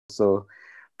also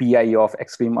PI of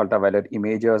Extreme Ultraviolet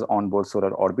Imagers onboard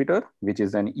solar orbiter, which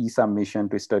is an ESA mission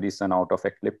to study sun out of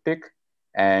ecliptic.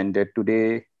 And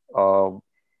today,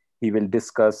 he will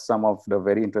discuss some of the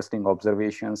very interesting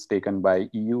observations taken by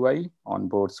EUI on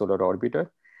board solar orbiter.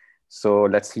 So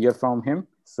let's hear from him.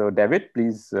 So David,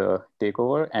 please take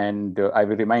over, and I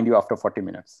will remind you after 40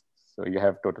 minutes. So you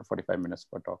have total 45 minutes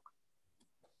for talk.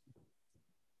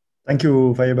 Thank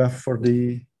you, Vayaba, for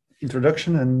the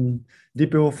introduction, and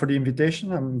Deepo for the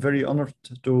invitation. I'm very honored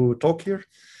to talk here.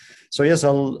 So yes,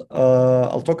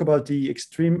 I'll talk about the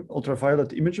Extreme Ultraviolet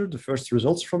Imager, the first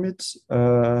results from it,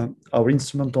 our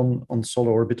instrument on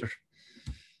solar orbiter.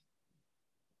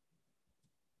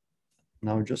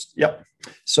 Now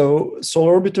so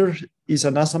solar orbiter is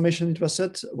a NASA mission, it was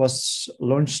said, was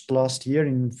launched last year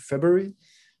in February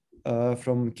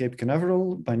from Cape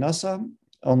Canaveral by NASA.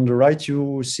 On the right,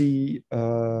 you see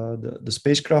the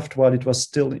spacecraft while it was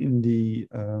still in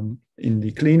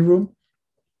the clean room.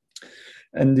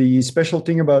 And the special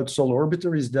thing about solar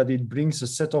orbiter is that it brings a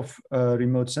set of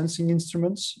remote sensing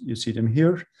instruments. You see them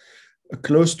here,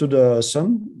 close to the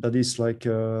sun. That is like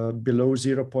below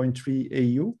 0.3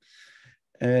 AU.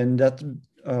 And that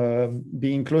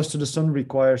being close to the sun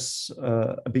requires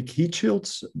a big heat shield,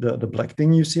 the black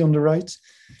thing you see on the right.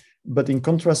 But in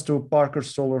contrast to Parker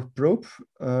Solar Probe,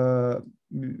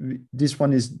 this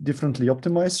one is differently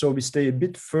optimized. So we stay a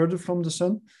bit further from the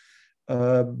sun,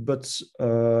 but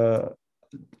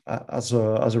as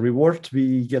a reward,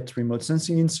 we get remote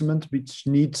sensing instrument, which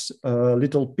needs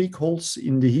little peak holes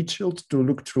in the heat shield to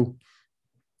look through.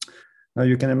 Now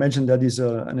you can imagine that is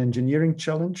an engineering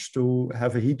challenge to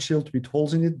have a heat shield with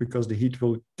holes in it, because the heat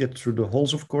will get through the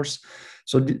holes, of course.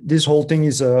 So this whole thing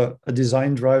is a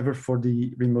design driver for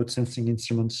the remote sensing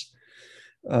instruments.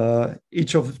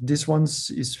 Each of these ones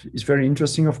is very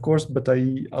interesting, of course, but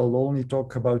I'll only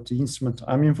talk about the instrument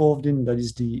I'm involved in, that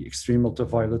is the Extreme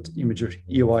Ultraviolet Imager,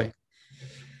 EUI.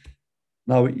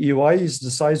 Now, EUI is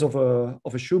the size of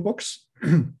a shoebox.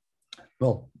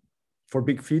 Well, for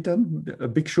big feet, and a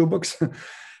big shoebox.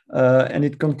 And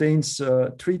it contains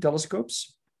 3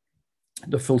 telescopes,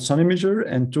 the full sun imager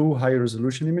and 2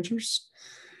 high-resolution imagers.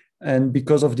 And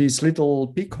because of these little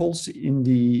peak holes in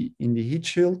the heat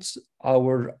shields,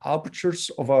 our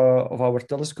apertures of our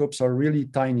telescopes are really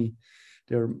tiny.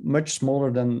 They're much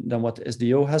smaller than what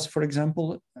SDO has, for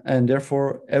example. And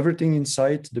therefore, everything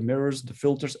inside, the mirrors, the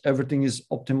filters, everything is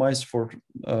optimized for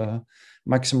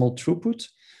maximal throughput.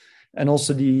 And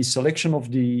also the selection of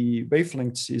the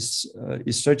wavelengths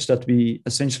is such that we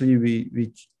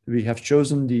essentially have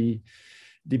chosen the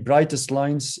brightest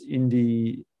lines in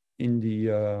the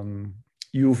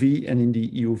UV and in the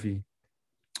EUV.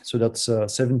 So that's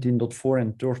 17.4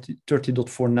 and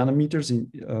 30.4 nanometers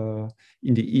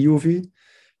in the EUV.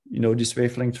 You know, this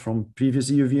wavelength from previous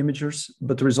EUV imagers,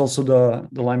 but there is also the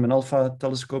Lyman-α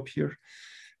telescope here,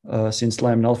 since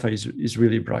Lyman-α is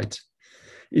really bright.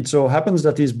 It so happens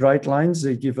that these bright lines,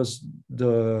 they give us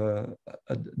the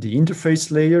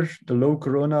interface layer, the low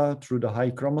corona through the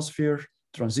high chromosphere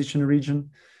transition region,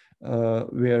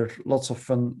 where lots of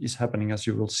fun is happening, as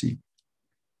you will see.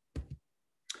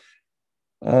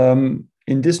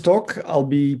 In this talk, I'll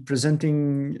be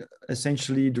presenting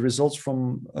essentially the results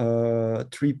from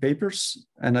 3 papers,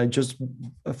 and I just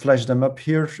flash them up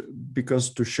here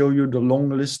because to show you the long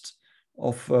list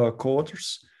of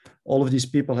co-authors. All of these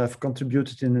people have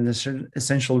contributed in an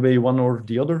essential way, one or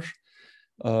the other.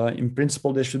 In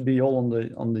principle, they should be all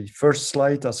on the first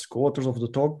slide as co-authors of the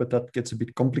talk, but that gets a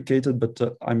bit complicated. But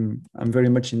I'm very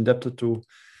much indebted to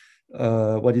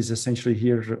what is essentially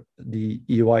here the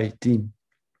EUI team.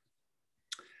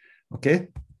 Okay,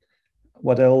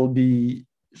 what I'll be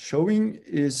showing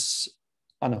is,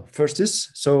 first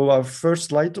this. So our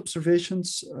first light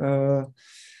observations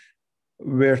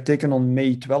were taken on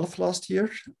May 12th last year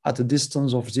at a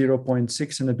distance of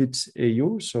 0.6 and a bit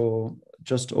AU, so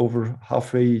just over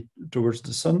halfway towards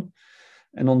the sun.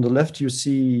 And on the left, you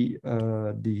see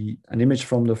an image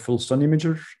from the full sun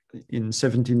imager in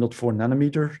 17.4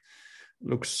 nanometer.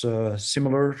 Looks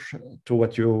similar to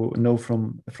what you know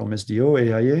from SDO,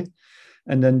 AIA.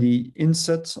 And then the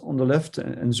inset on the left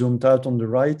and zoomed out on the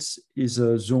right is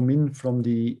a zoom in from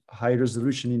the high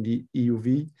resolution in the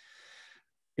EUV,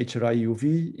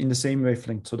 HRIEUV in the same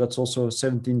wavelength. So that's also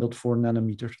 17.4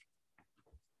 nanometer.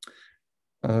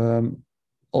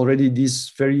 Already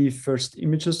these very first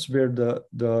images were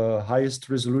the highest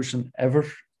resolution ever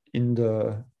in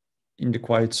the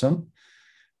quiet sun.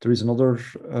 There is another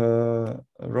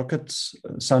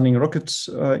sounding rockets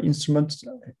instrument,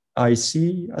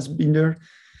 IC, has been there,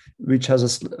 which has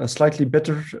a slightly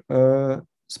better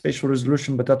spatial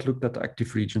resolution, but that looked at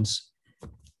active regions.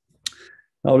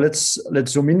 Now let's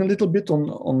zoom in a little bit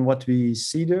on what we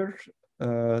see there.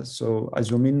 So I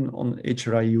zoom in on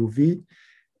HRIEUV,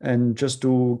 and just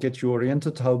to get you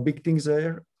oriented how big things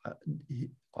are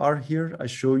here, I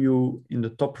show you in the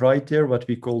top right there what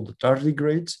we call the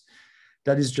tardigrades.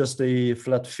 That is just a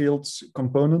flat field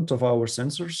component of our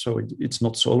sensor. So it's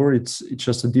not solar, it's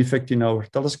just a defect in our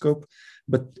telescope.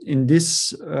 But in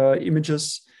this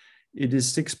images, it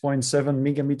is 6.7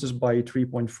 megameters by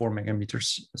 3.4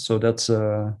 megameters. So that's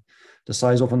the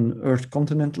size of an Earth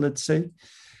continent, let's say.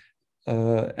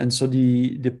 And so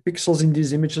the pixels in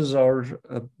these images are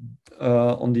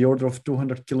on the order of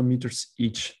 200 kilometers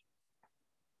each.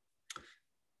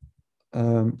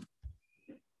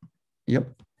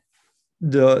 Yep.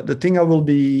 The thing I will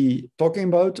be talking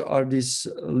about are these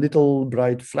little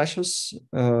bright flashes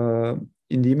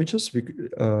in the images.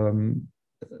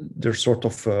 They're sort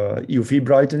of EUV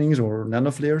brightenings or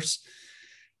nanoflares.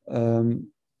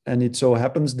 And it so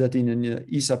happens that in an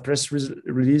ESA press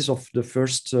release of the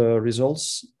first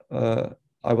results,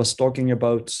 I was talking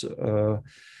about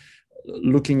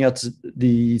looking at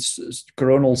the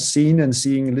coronal scene and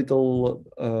seeing little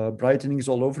brightenings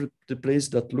all over the place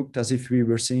that looked as if we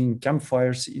were seeing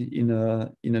campfires in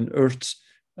an Earth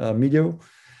video.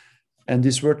 And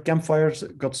this word campfires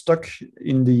got stuck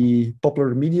in the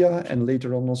popular media and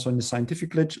later on also in the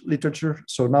scientific literature.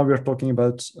 So now we're talking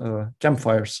about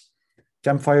campfires.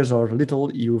 Campfires are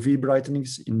little EUV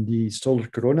brightenings in the solar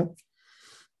corona.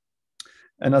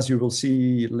 And as you will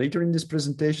see later in this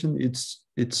presentation,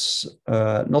 it's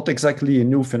not exactly a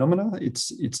new phenomena.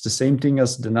 It's the same thing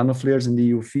as the nanoflares and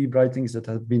the EUV brightenings that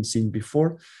have been seen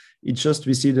before. It's just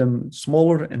we see them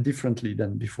smaller and differently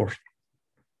than before.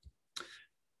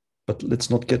 But let's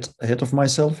not get ahead of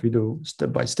myself. We do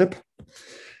step by step.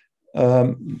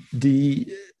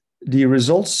 The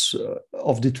results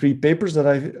of the 3 papers that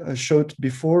I showed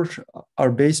before are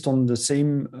based on the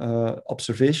same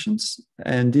observations.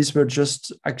 And these were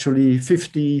just actually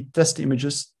 50 test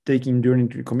images taken during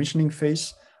the commissioning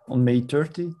phase on May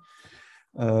 30.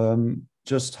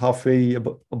 Just halfway,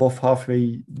 above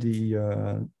halfway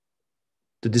the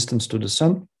distance to the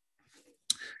sun.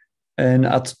 And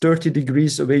at 30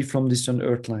 degrees away from the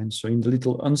sun-Earth line. So in the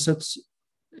little inset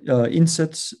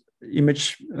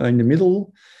image in the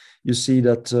middle, you see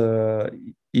that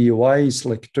EUI is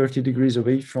like 30 degrees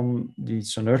away from the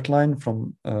sun-Earth line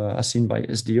from as seen by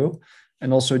SDO.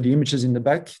 And also the images in the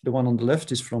back, the one on the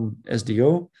left is from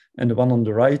SDO and the one on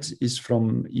the right is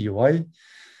from EUI.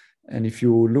 And if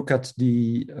you look at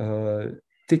the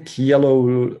thick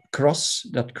yellow cross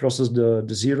that crosses the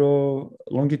 0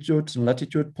 longitude and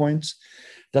latitude points,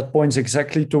 that points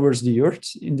exactly towards the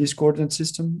Earth in this coordinate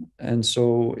system. And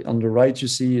so on the right, you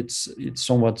see it's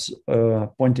somewhat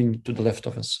pointing to the left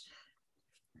of us.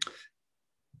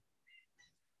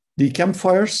 The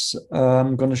campfires,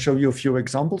 I'm going to show you a few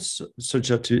examples such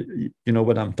that you know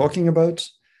what I'm talking about.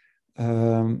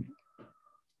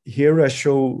 Here I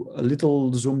show a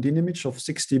little zoomed in image of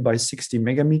 60 by 60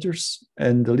 megameters.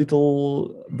 And the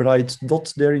little bright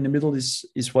dot there in the middle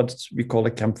is what we call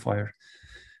a campfire.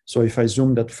 So if I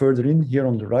zoom that further in here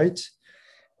on the right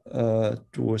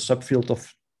to a subfield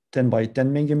of 10 by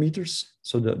 10 megameters.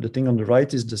 So the thing on the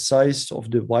right is the size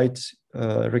of the white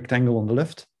rectangle on the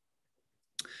left.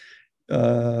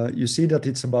 You see that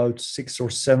it's about 6 or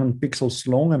 7 pixels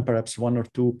long and perhaps 1 or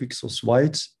 2 pixels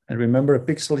wide. And remember, a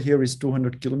pixel here is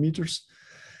 200 kilometers.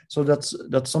 So that's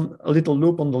a little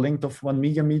loop on the length of 1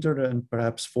 megameter and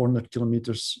perhaps 400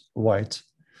 kilometers wide.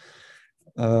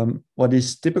 What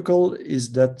is typical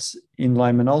is that in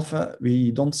Lyman-α,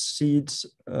 we don't see it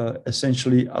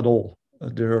essentially at all.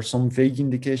 There are some vague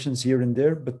indications here and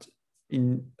there, but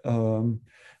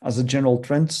as a general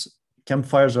trend,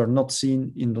 campfires are not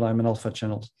seen in the Lyman-α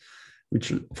channels,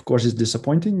 which of course is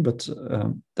disappointing, but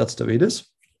that's the way it is.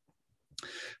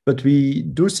 But we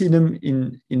do see them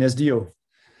in SDO.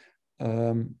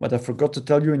 What I forgot to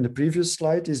tell you in the previous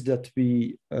slide is that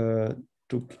we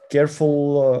took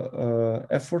careful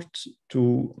effort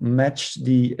to match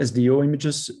the SDO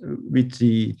images with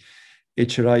the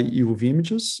HRIEUV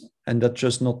images, and that's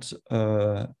just not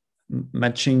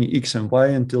matching X and Y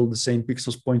until the same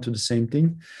pixels point to the same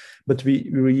thing, but we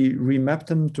remapped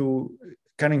them to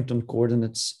Carrington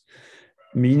coordinates,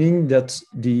 meaning that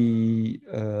the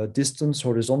distance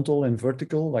horizontal and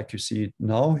vertical, like you see it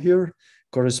now here,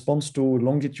 corresponds to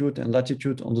longitude and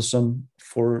latitude on the sun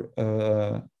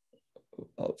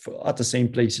at the same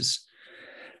places.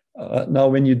 Now,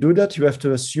 when you do that, you have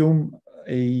to assume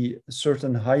a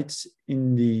certain height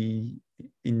in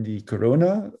the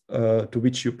corona to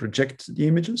which you project the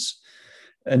images.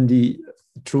 And the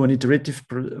through an iterative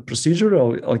procedure,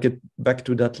 I'll get back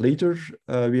to that later,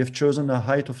 we have chosen a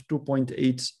height of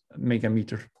 2.8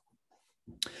 megameter.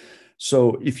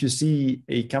 So if you see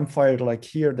a campfire like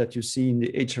here that you see in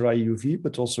the HRIEUV,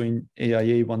 but also in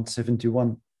AIA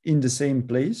 171 in the same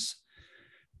place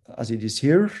as it is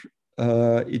here,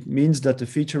 it means that the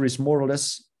feature is more or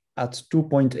less at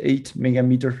 2.8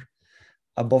 megameter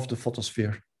above the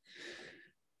photosphere.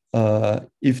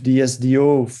 If the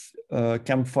SDO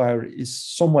campfire is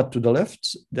somewhat to the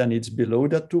left, then it's below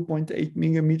that 2.8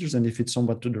 megameters. And if it's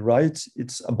somewhat to the right,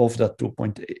 it's above that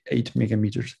 2.8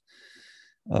 megameters.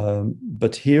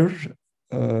 But here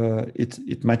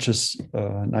it matches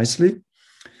nicely.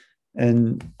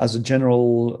 And as a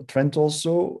general trend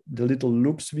also, the little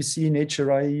loops we see in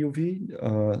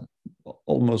HRIEUV,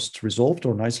 almost resolved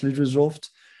or nicely resolved,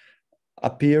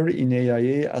 appear in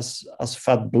AIA as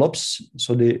fat blobs.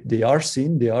 So they are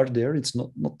seen, they are there. It's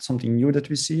not something new that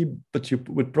we see, but you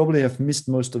would probably have missed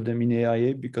most of them in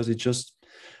AIA because it's just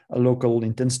a local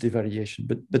intensity variation,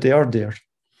 but they are there.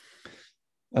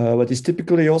 What is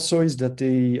typically also is that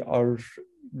they are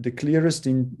the clearest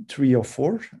in 3 or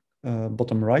 4,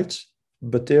 bottom right,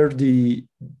 but there the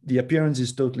appearance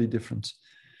is totally different,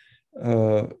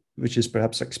 which is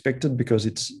perhaps expected because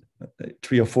it's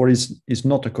 3 or 4 is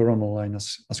not a coronal line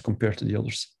as compared to the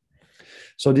others.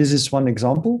 So this is one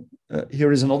example.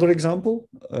 Here is another example,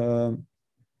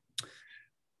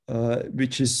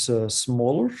 which is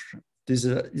smaller. This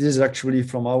is actually,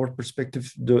 from our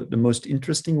perspective, the most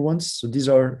interesting ones. So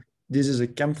this is a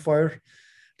campfire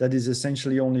that is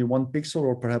essentially only 1 pixel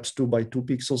or perhaps 2 by 2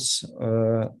 pixels,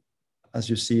 as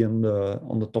you see on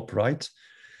the top right.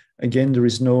 Again, there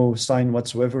is no sign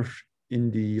whatsoever in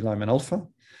the Lyman-α.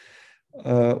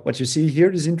 What you see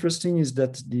here is interesting is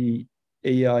that the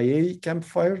AIA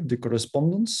campfire, the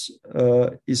correspondence,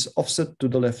 is offset to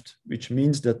the left, which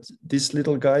means that this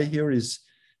little guy here is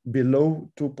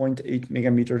below 2.8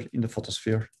 megameter in the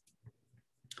photosphere.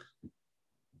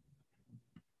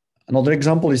 Another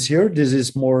example is here. This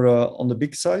is more on the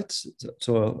big side.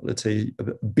 So let's say a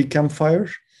big campfire.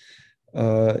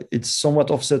 It's somewhat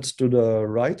offset to the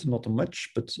right, not much,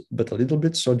 but a little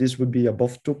bit. So this would be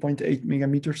above 2.8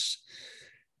 megameters.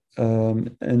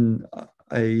 And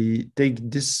I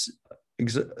take this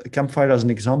campfire as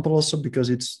an example also because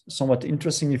it's somewhat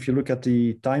interesting if you look at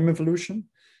the time evolution.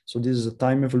 So this is a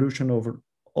time evolution over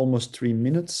almost 3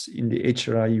 minutes in the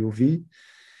HRIEUV.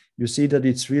 You see that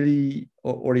it's really,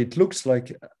 or it looks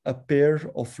like a pair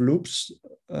of loops,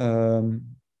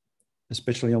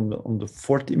 especially on the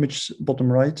 4th image,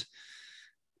 bottom right,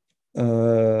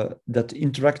 that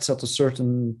interacts at a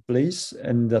certain place,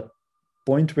 and that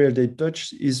point where they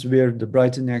touch is where the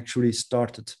brightening actually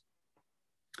started.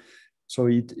 So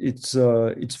it's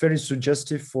very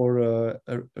suggestive for a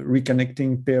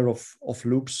reconnecting pair of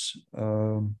loops.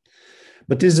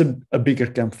 But this is a bigger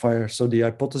campfire. So the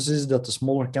hypothesis is that the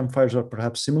smaller campfires are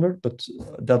perhaps similar, but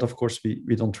that, of course,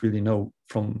 we don't really know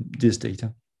from this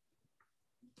data.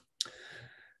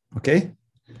 Okay.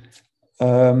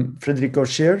 Frédéric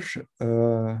Orcher,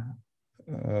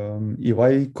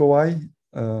 EUI co-I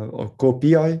or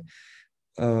co-PI,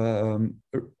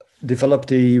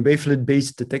 developed a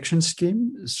wavelet-based detection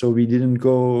scheme. So we didn't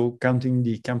go counting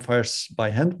the campfires by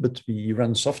hand, but we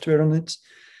ran software on it.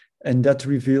 And that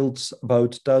revealed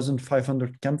about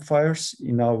 1,500 campfires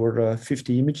in our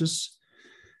 50 images.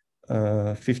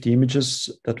 50 images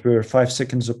that were 5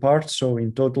 seconds apart. So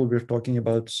in total, we're talking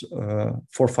about 4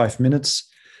 or 5 minutes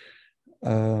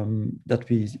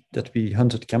that we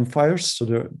hunted campfires.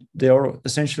 So they are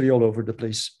essentially all over the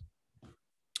place.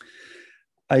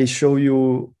 I show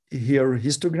you here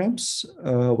histograms.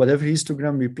 Whatever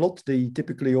histogram we plot, they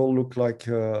typically all look like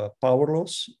power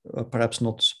laws, perhaps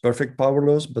not perfect power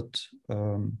laws, but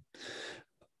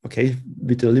okay,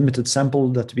 with the limited sample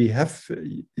that we have,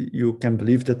 you can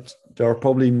believe that there are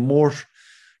probably more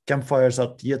campfires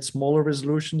at yet smaller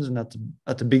resolutions, and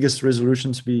at the biggest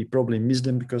resolutions, we probably miss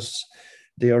them because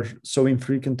they are so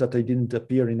infrequent that they didn't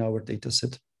appear in our data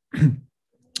set.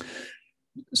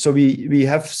 So we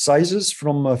have sizes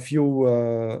from a few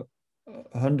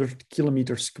 100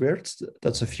 kilometers squared,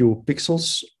 that's a few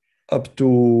pixels, up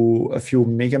to a few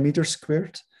megameters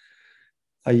squared.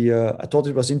 I thought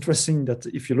it was interesting that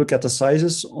if you look at the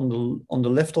sizes on the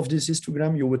left of this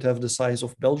histogram, you would have the size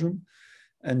of Belgium,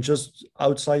 and just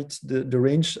outside the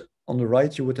range on the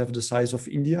right, you would have the size of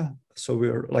India. So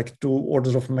we're like 2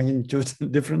 orders of magnitude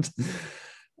different.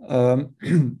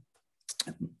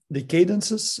 The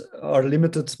cadences are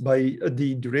limited by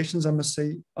the durations, I must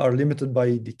say, are limited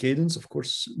by the cadence. Of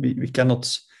course, we cannot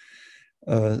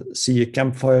see a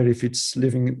campfire if it's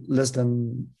living less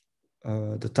than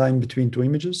the time between two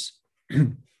images.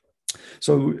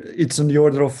 So it's in the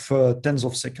order of tens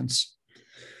of seconds.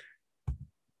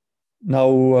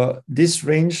 Now, this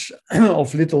range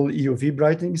of little EUV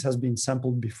brightenings has been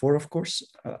sampled before, of course.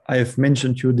 I have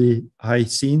mentioned you the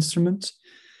High-C instrument,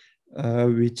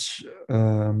 which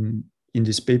in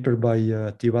this paper by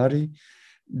Tiwari,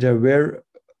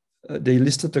 they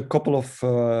listed a couple of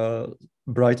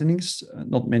brightenings,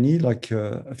 not many, like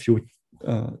a few,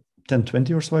 10,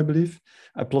 20 or so, I believe.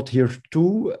 I plot here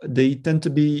two. They tend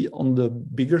to be on the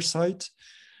bigger side.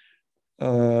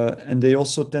 And they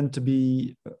also tend to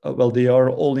be, well, they are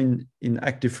all in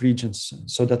active regions.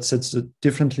 So that sets it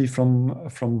differently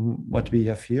from what we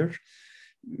have here.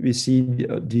 We see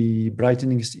the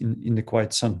brightenings in the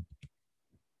quiet sun.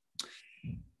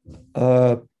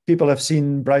 People have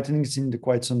seen brightenings in the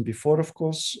quiet sun before, of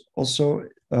course. Also,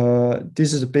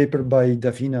 this is a paper by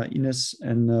Davina Ines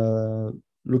and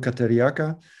Luca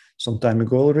Teriaca some time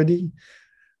ago already,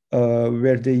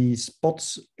 where they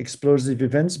spot explosive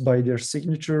events by their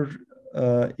signature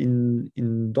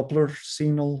in Doppler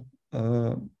signal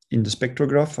in the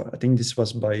spectrograph. I think this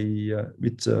was by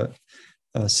with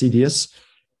CDS.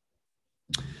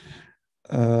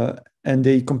 And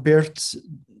they compared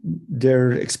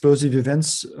their explosive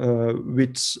events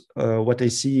with what they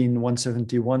see in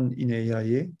 171 in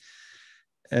AIA.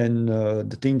 And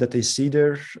the thing that they see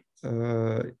there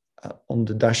on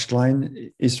the dashed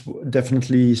line is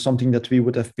definitely something that we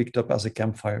would have picked up as a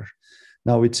campfire.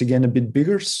 Now it's again a bit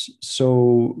bigger,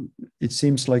 so it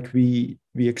seems like we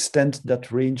extend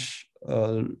that range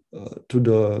to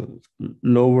the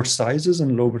lower sizes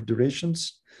and lower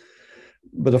durations.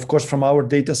 But of course, from our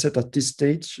data set at this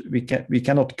stage, we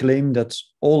cannot claim that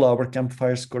all our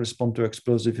campfires correspond to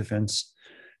explosive events,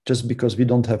 just because we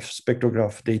don't have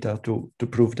spectrograph data to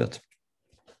prove that.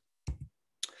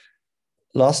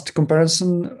 Last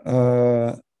comparison,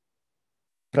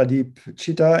 Pradeep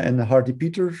Chita and Hardy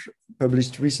Peter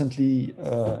published recently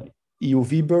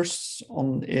EUV bursts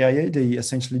on AIA. They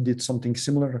essentially did something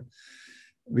similar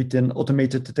with an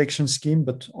automated detection scheme,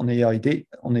 but on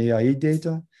AIA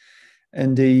data.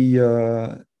 And they,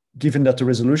 given that the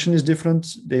resolution is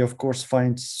different, they of course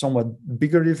find somewhat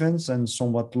bigger events and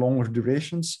somewhat longer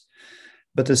durations.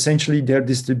 But essentially their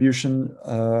distribution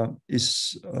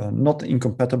is not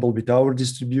incompatible with our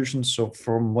distribution. So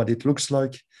from what it looks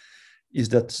like is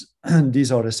that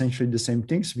these are essentially the same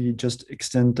things. We just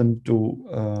extend them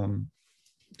to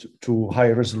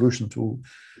higher resolution, to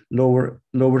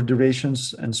lower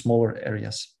durations and smaller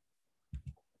areas.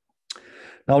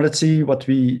 Now let's see what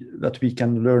we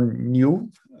can learn new.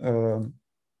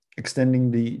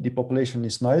 Extending the population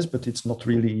is nice, but it's not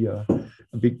really a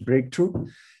big breakthrough.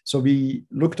 So we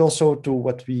looked also to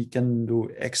what we can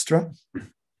do extra.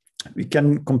 We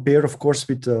can compare, of course,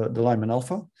 with the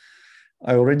Lyman-α.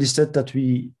 I already said that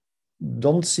we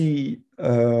don't see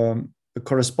a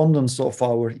correspondence of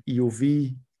our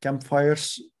EUV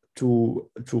campfires to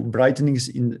brightenings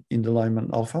in the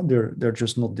Lyman-α. They're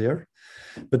just not there.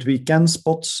 But we can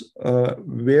spot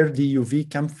where the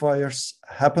EUV campfires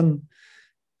happen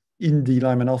in the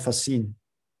Lyman-α scene.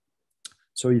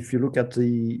 So if you look at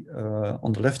the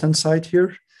on the left-hand side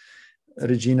here,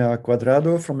 Regina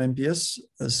Quadrado from MPS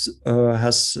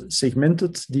has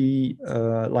segmented the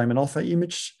Lyman-α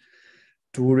image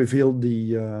to reveal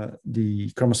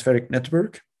the chromospheric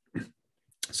network.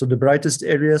 So the brightest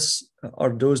areas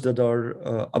are those that are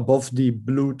above the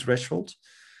blue threshold.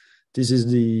 This is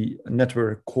the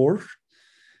network core.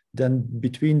 Then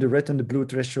between the red and the blue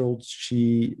threshold,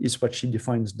 is what she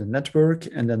defines the network,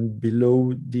 and then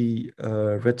below the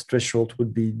red threshold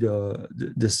would be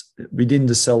this within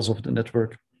the cells of the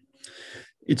network.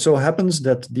 It so happens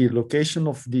that the location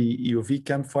of the EUV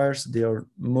campfires, they are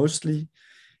mostly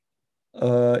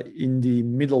in the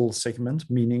middle segment,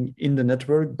 meaning in the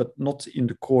network, but not in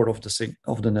the core of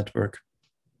the network.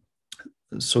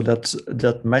 So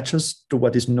that matches to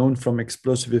what is known from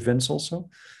explosive events also.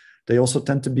 They also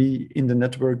tend to be in the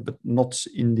network, but not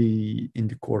in the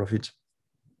core of it.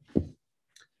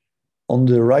 On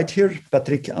the right here,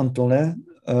 Patrick Antolin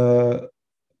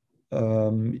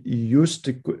used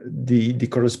the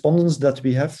correspondence that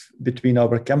we have between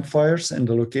our campfires and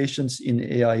the locations in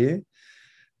AIA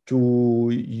to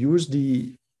use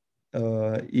the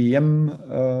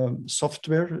EM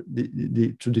software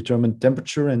to determine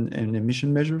temperature and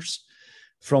emission measures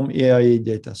from AIA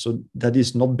data. So that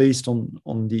is not based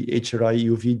on the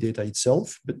HRIEUV data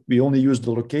itself, but we only use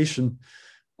the location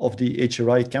of the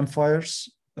HRI campfires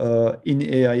in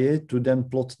AIA to then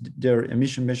plot their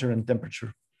emission measure and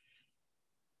temperature.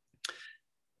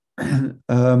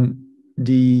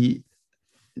 The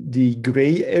the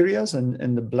gray areas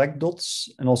and the black dots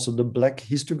and also the black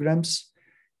histograms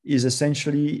is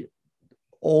essentially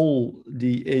all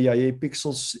the AIA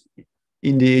pixels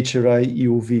in the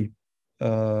HRIEUV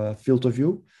field of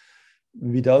view,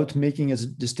 without making a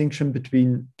distinction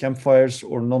between campfires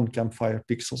or non-campfire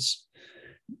pixels.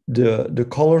 The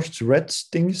colored red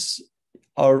things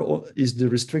is the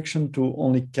restriction to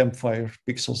only campfire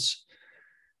pixels.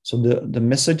 So the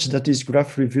message that this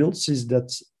graph reveals is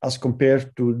that as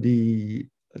compared to the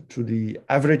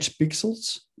average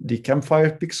pixels, the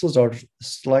campfire pixels are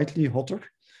slightly hotter,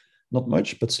 not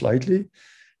much, but slightly.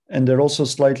 And they're also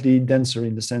slightly denser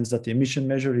in the sense that the emission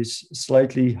measure is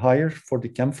slightly higher for the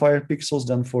campfire pixels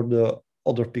than for the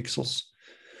other pixels.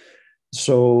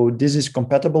 So this is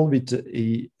compatible with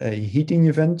a heating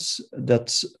event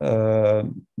that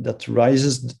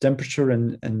rises the temperature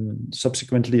and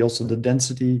subsequently also the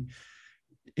density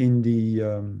in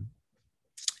the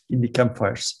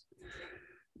campfires.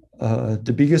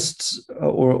 The biggest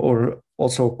or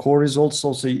also core results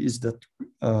also is that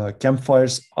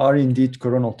campfires are indeed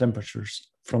coronal temperatures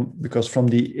because from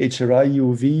the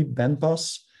HRIEUV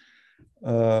bandpass,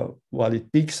 while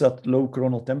it peaks at low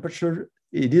coronal temperature,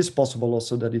 it is possible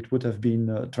also that it would have been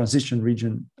a transition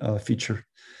region feature.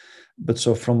 But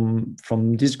so from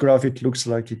this graph, it looks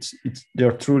like they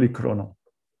are truly coronal.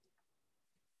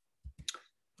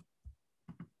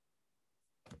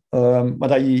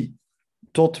 What I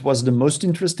thought was the most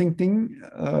interesting thing,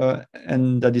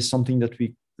 and that is something that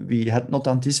we had not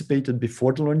anticipated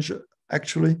before the launch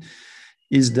actually,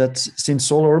 is that since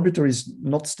Solar Orbiter is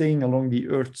not staying along the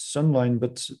Earth's sunline,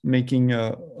 but making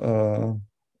a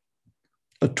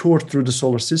tour through the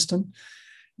solar system,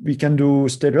 we can do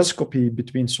stereoscopy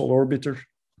between Solar Orbiter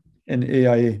and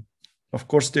AIA. Of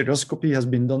course, stereoscopy has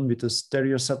been done with the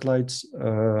stereo satellites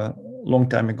a long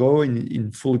time ago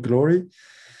in full glory.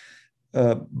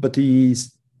 But the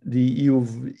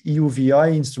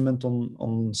EUVI instrument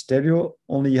on stereo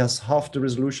only has half the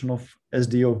resolution of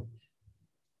SDO.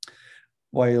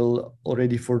 While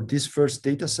already for these first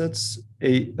data sets,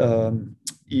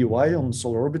 EUI on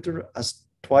Solar Orbiter has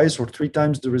twice or three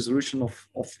times the resolution of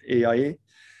AIA.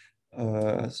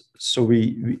 So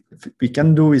we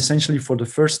can do essentially for the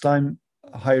first time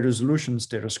high resolution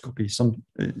stereoscopy,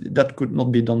 that could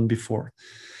not be done before.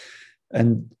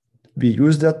 And we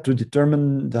use that to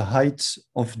determine the height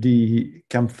of the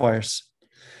campfires.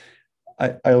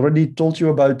 I already told you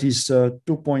about these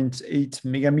 2.8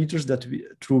 megameters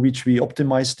through which we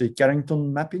optimize the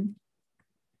Carrington mapping.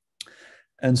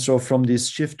 And so from this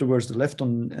shift towards the left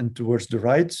and towards the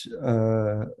right,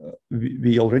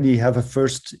 we already have a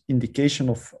first indication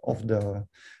of the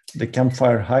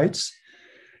campfire heights.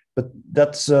 But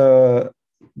that's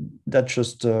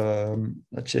just,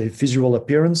 let's say, visual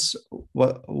appearance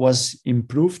was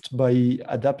improved by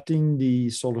adapting the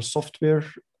solar software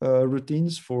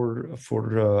routines for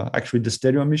actually the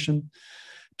stereo emission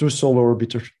to Solar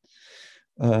Orbiter.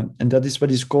 And that is what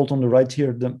is called on the right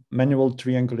here, the manual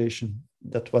triangulation.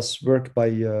 That was work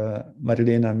by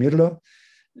Marilena Mirla.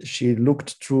 She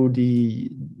looked through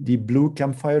the blue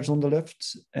campfires on the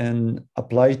left and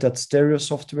applied that stereo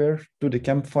software to the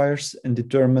campfires and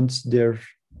determined their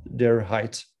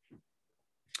height.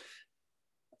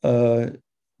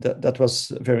 That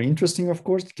was very interesting, of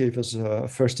course. It gave us a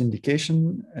first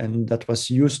indication, and that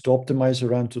was used to optimize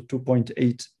around to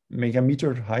 2.8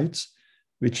 megameter height,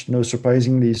 which, no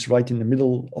surprisingly, is right in the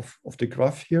middle of the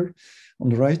graph here on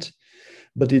the right.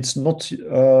 But it's not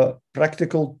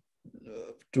practical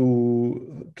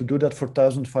to do that for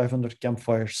 1,500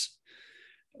 campfires.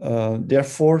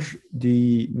 Therefore,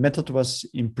 the method was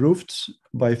improved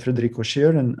by Frédéric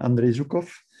Aucher and Andrei Zhukov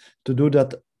to do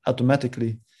that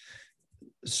automatically.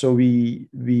 So we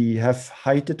have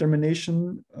height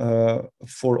determination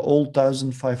for all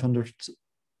 1,500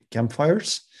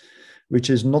 campfires, which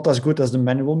is not as good as the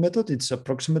manual method. It's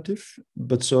approximative,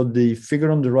 but so the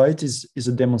figure on the right is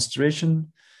a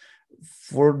demonstration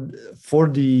for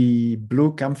the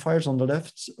blue campfires on the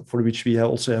left, for which we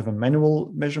also have a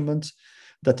manual measurement,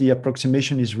 that the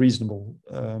approximation is reasonable.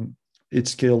 It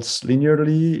scales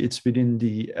linearly. It's within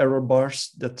the error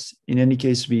bars that in any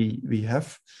case we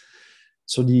have.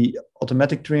 So the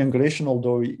automatic triangulation,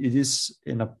 although it is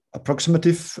an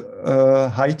approximative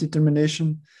height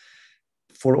determination,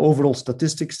 for overall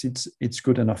statistics, it's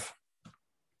good enough.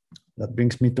 That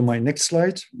brings me to my next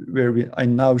slide, where I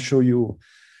now show you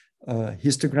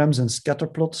histograms and scatter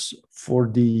plots for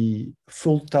the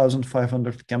full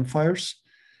 1,500 campfires.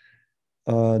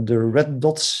 The red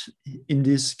dots in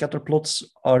these scatter plots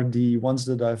are the ones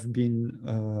that have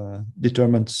been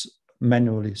determined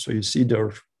manually. So you see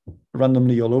they're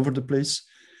randomly all over the place.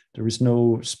 There is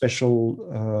no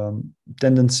special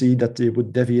tendency that they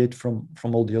would deviate from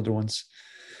all the other ones.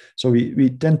 So we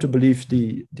tend to believe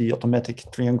the automatic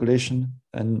triangulation,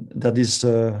 and that is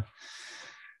the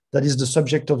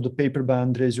subject of the paper by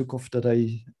Andrei Zhukov that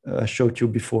I showed you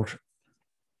before.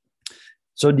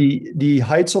 So the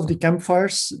heights of the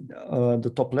campfires,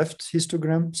 the top left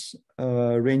histograms,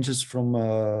 ranges from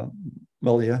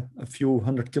well, yeah, a few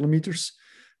hundred kilometers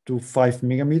to 5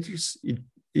 megameters.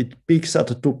 It peaks at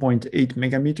 2.8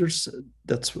 megameters.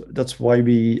 That's why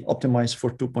we optimize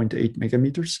for 2.8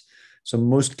 megameters. So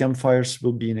most campfires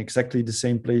will be in exactly the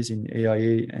same place in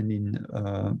AIA and in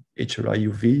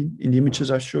HRIEUV in the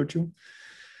images I showed you.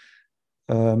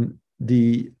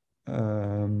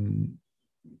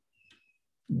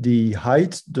 The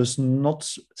height does not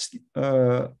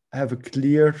have a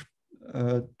clear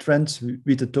trend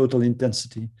with the total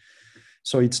intensity.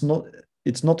 So it's not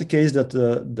the case that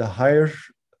the higher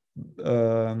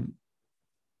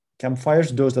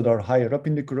campfires, those that are higher up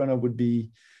in the corona, would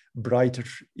be brighter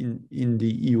in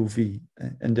the EUV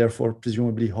and therefore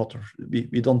presumably hotter.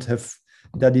 We don't have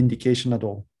that indication at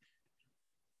all.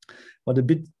 What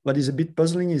is a bit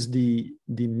puzzling is the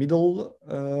middle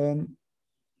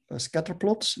scatter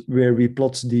plots, where we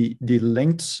plot the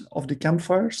lengths of the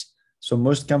campfires. So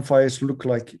most campfires look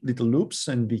like little loops,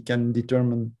 and we can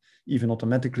determine even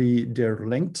automatically their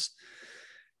length.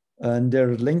 And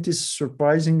their length is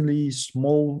surprisingly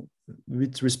small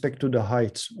with respect to the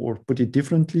height, or put it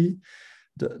differently,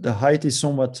 the height is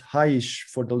somewhat highish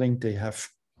for the length they have.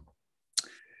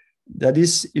 That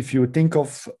is, if you think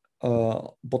of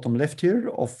bottom left here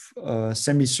of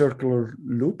semicircular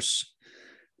loops,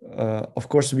 of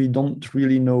course, we don't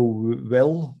really know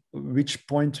well which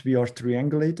point we are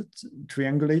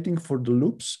triangulating for the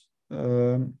loops.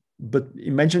 But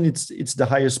imagine it's the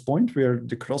highest point where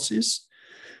the cross is.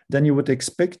 Then you would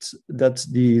expect that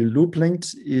the loop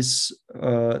length is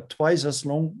twice as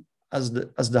long as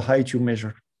the height you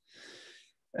measure.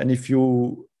 And if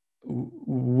you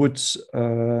would,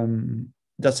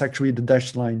 that's actually the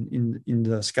dashed line in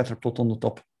the scatter plot on the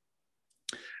top.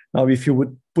 Now, if you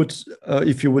would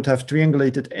have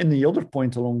triangulated any other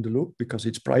point along the loop because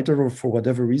it's brighter or for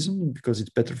whatever reason, because it's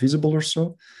better visible or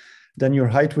so, then your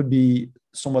height would be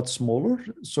somewhat smaller.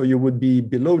 So you would be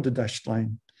below the dashed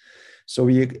line. So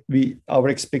our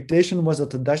expectation was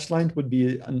that the dashed line would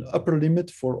be an upper limit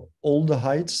for all the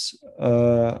heights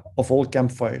of all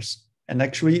campfires. And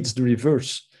actually it's the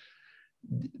reverse.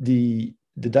 The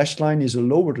dashed line is a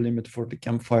lower limit for the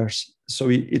campfires. So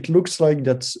it looks like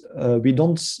that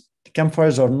the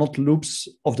campfires are not loops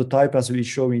of the type as we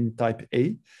show in type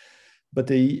A, but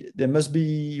they must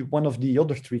be one of the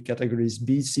other three categories,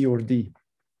 B, C, or D.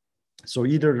 So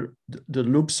either the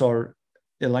loops are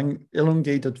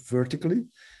elongated vertically,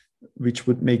 which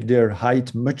would make their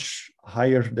height much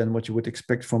higher than what you would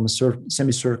expect from a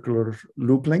semicircular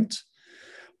loop length,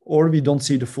 or we don't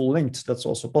see the full length. That's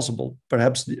also possible.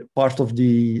 Perhaps part of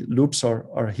the loops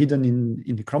are hidden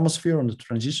in the chromosphere on the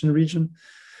transition region,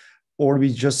 or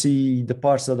we just see the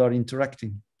parts that are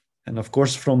interacting. And of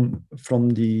course, from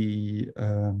the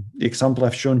example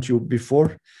I've shown to you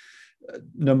before,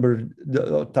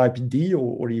 the type D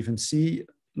or even C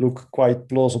look quite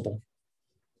plausible.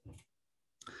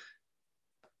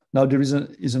 Now there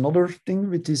is another thing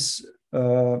with these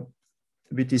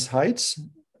heights.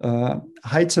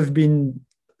 Heights have been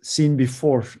seen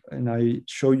before, and I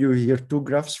show you here two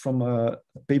graphs from a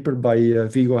paper by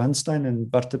Viggo Hanstein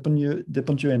and Bart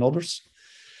Depontieu and others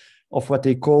of what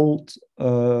they called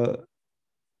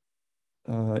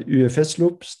UFS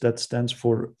loops. That stands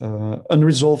for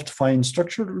unresolved fine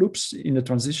structure loops in the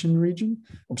transition region,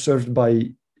 observed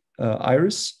by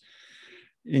IRIS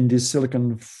in this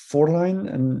silicon 4 line,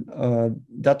 and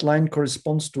that line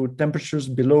corresponds to temperatures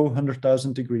below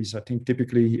 100,000 degrees, I think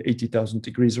typically 80,000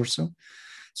 degrees or so.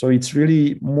 So it's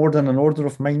really more than an order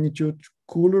of magnitude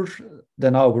cooler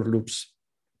than our loops.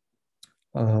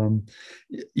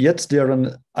 Yet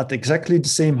they're at exactly the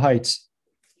same height.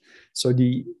 So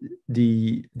the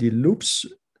loops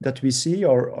that we see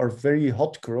are very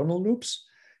hot coronal loops,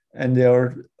 and they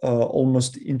are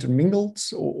almost intermingled,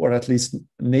 or at least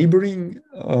neighboring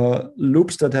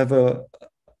loops that have a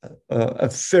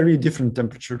very different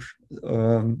temperature,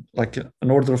 like an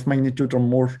order of magnitude or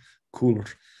more cooler.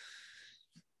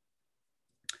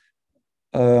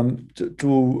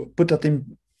 To put that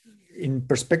in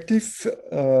perspective,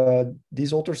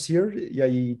 these authors here,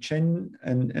 Yai Chen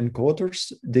and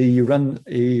co-authors, they run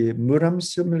a MURAM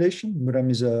simulation. MURAM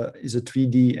is a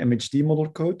 3D MHD model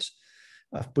code.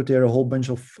 I've put there a whole bunch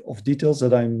of details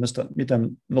that I must admit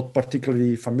I'm not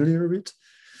particularly familiar with.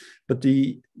 But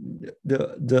the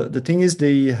thing is,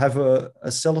 they have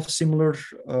a self-similar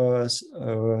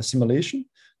simulation.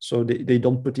 So they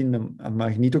don't put in a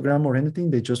magnetogram or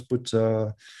anything. They just put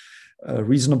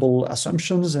reasonable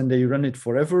assumptions, and they run it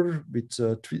forever with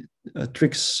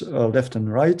tricks left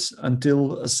and right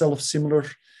until a self-similar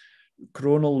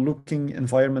coronal looking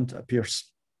environment appears.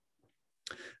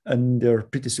 And they're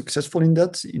pretty successful in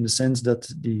that, in the sense that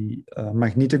the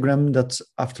magnetogram that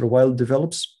after a while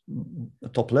develops,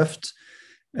 top left,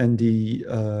 and the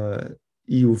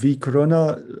EUV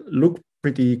corona look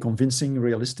pretty convincing,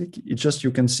 realistic. It's just you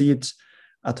can see it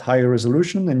at higher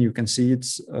resolution, and you can see it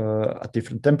at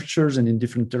different temperatures and in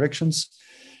different directions.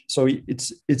 So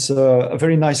it's a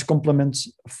very nice complement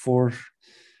for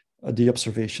the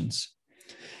observations.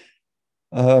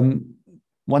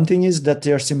 One thing is that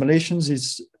their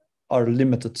simulations are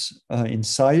limited in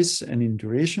size and in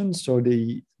duration, so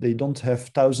they don't have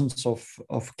thousands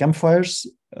of campfires,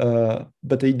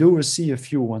 but they do see a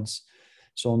few ones.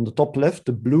 So on the top left,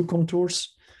 the blue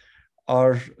contours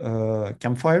are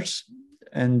campfires,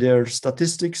 and their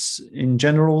statistics in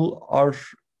general are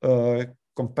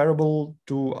comparable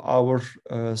to our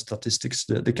statistics,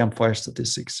 the campfire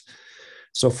statistics.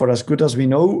 So for as good as we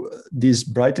know, these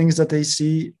brightenings that they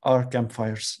see are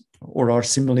campfires or are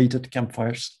simulated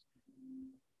campfires.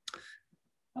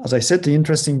 As I said, the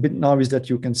interesting bit now is that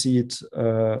you can see it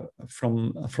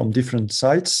from different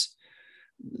sides.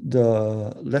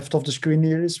 The left of the screen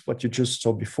here is what you just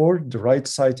saw before. The right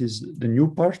side is the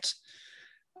new part.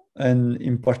 And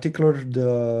in particular,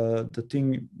 the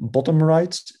thing bottom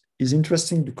right is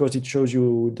interesting because it shows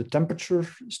you the temperature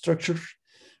structure.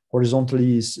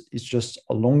 Horizontally is just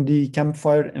along the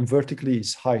campfire, and vertically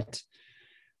is height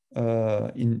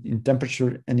in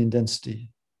temperature and in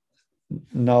density.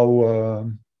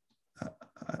 Now,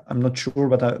 I'm not sure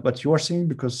what you are seeing,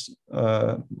 because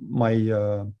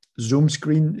my Zoom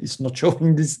screen is not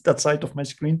showing that side of my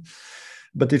screen.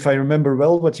 But if I remember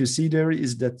well, what you see there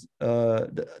is that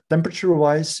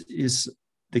temperature-wise, is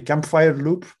the campfire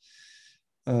loop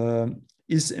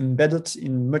is embedded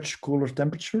in much cooler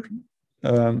temperature.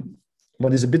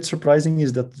 What is a bit surprising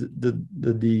is that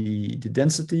the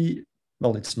density,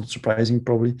 well, it's not surprising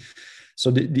probably.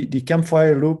 So the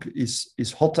campfire loop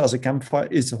is hot as a campfire,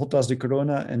 is hot as the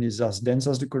corona, and is as dense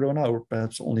as the corona, or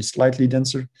perhaps only slightly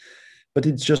denser, but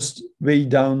it's just way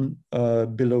down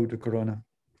below the corona.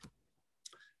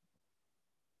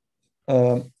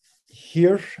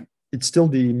 Here, it's still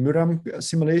the Muram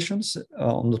simulations.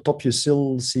 On the top, you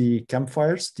still see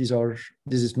campfires.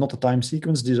 This is not a time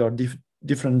sequence. These are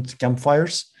different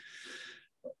campfires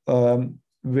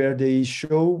where they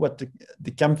show what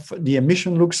the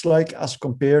emission looks like as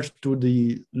compared to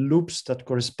the loops that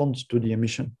correspond to the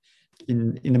emission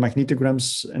in the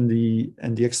magnetograms and the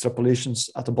extrapolations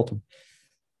at the bottom.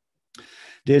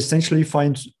 They essentially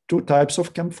find two types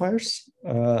of campfires.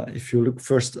 If you look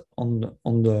first on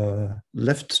the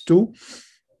left two,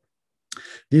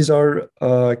 these are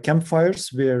campfires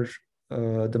where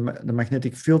the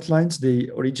magnetic field lines, they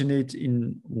originate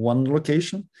in one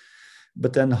location,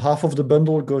 but then half of the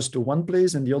bundle goes to one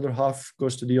place and the other half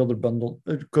goes to the other bundle,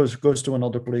 goes to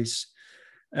another place.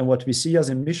 And what we see as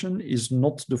emission is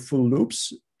not the full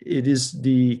loops, it is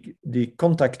the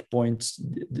contact points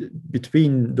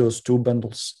between those two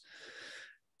bundles.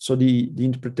 So the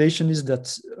interpretation is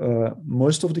that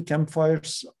most of the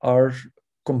campfires are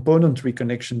component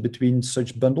reconnection between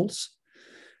such bundles,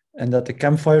 and that the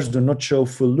campfires do not show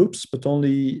full loops, but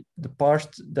only the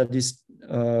part that is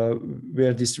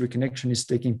where this reconnection is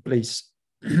taking place.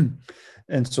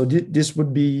 And so this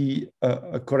would be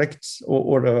a correct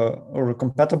or a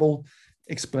compatible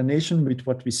explanation with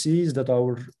what we see, is that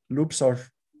our loops are,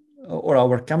 or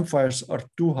our campfires are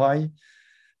too high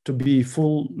to be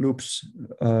full loops.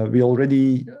 We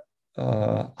already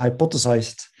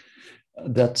hypothesized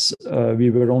that we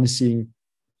were only seeing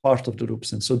part of the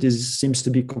loops. And so this seems to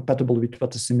be compatible with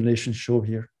what the simulations show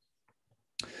here.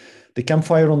 The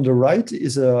campfire on the right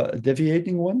is a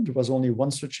deviating one. There was only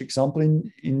one such example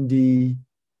in the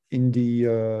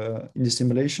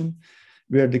simulation,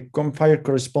 where the campfire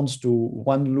corresponds to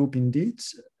one loop indeed,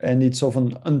 and it's of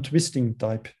an untwisting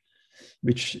type,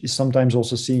 which is sometimes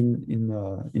also seen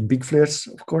in big flares,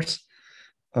 of course.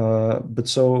 But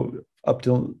so up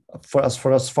till as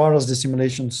far as the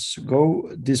simulations go,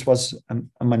 this was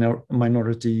a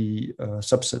minority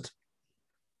subset.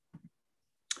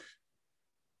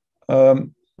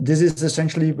 This is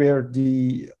essentially where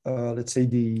the let's say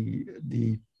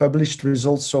the published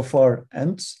results so far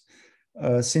end.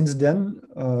 Since then,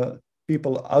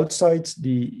 people outside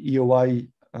the EUI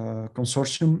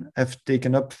consortium have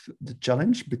taken up the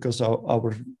challenge because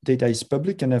our data is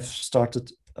public and have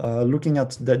started looking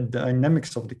at the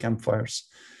dynamics of the campfires.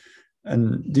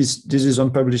 And this is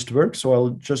unpublished work, so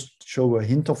I'll just show a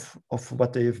hint of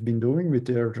what they have been doing with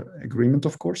their agreement,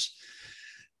 of course.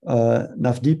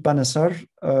 Navdeep Panesar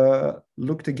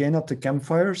looked again at the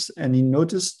campfires, and he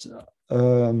noticed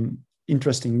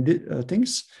interesting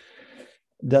things,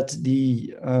 that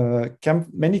the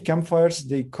many campfires,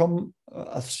 they come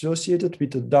associated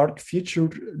with a dark feature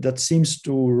that seems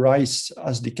to rise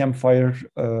as the campfire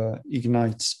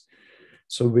ignites.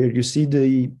 So where you see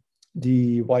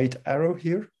the white arrow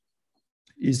here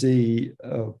is a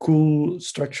cool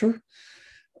structure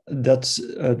that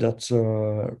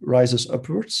rises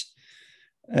upwards.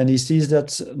 And he sees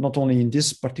that not only in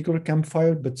this particular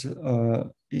campfire, but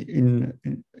in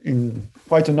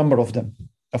quite a number of them.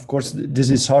 Of course, this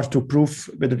is hard to prove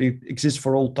whether it exists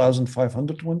for all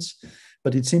 1,500 ones,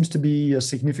 but it seems to be a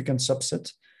significant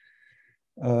subset.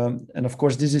 And of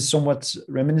course, this is somewhat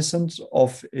reminiscent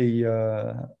of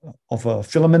a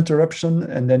filament eruption.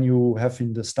 And then you have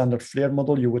in the standard flare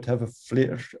model, you would have a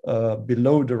flare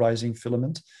below the rising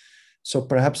filament. So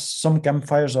perhaps some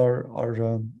campfires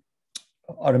are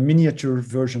a miniature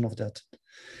version of that.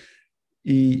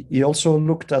 He also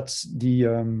looked at the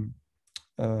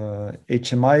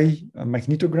HMI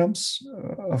magnetograms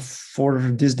for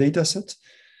this data set.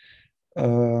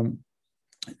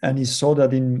 And he saw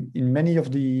that in many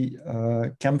of the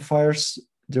campfires,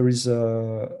 there is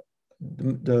the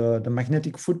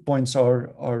magnetic foot points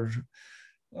are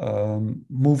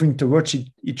moving towards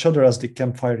each other as the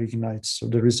campfire ignites. So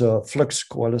there is a flux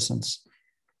coalescence.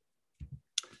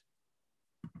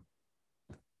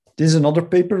 This is another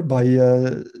paper by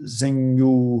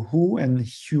Zhengyu Hu and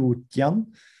Hu Tian,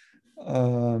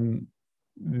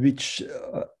 which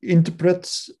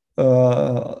interprets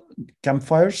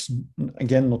campfires,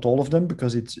 again, not all of them,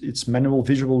 because it's manual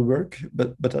visual work,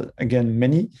 but again,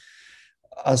 many,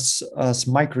 as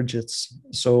microjets.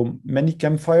 So many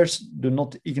campfires do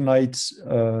not ignite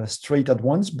straight at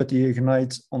once, but they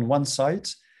ignite on one side,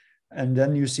 and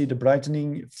then you see the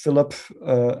brightening fill up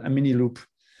a mini loop.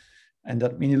 And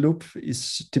that mini loop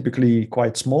is typically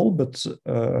quite small, but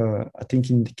I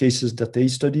think in the cases that they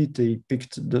studied, they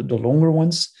picked the longer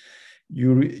ones.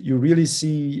 You really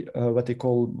see what they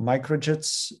call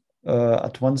microjets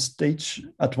at one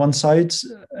side,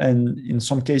 and in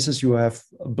some cases you have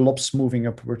blobs moving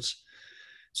upwards.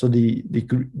 So the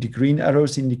green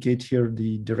arrows indicate here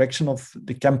the direction of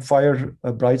the campfire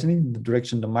brightening, the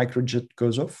direction the microjet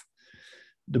goes off.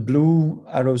 The blue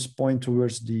arrows point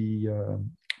towards the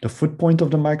foot point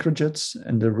of the microjets,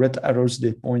 and the red arrows,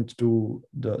 they point to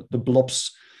the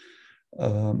blobs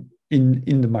in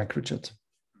the microjet.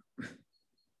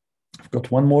 I've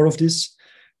got one more of this.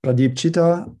 Pradeep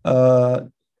Chitta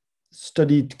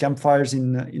studied campfires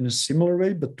in a similar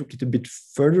way, but took it a bit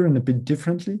further and a bit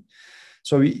differently.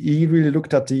 So he really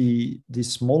looked at the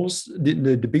smallest,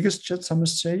 the biggest jets, I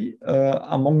must say,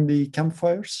 among the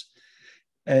campfires.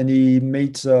 And he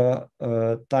made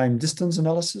time distance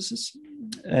analysis.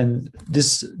 And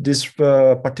this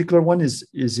particular one is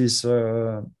his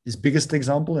biggest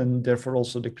example, and therefore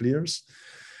also the clearest.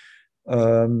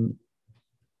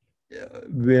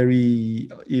 Where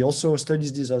he also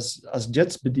studies this as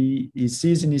jets, but he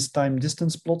sees in his time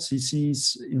distance plots, he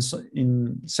sees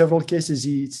in several cases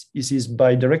he sees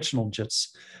bidirectional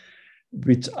jets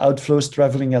with outflows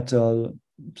traveling at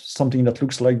something that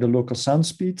looks like the local sound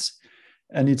speeds,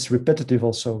 and it's repetitive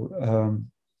also.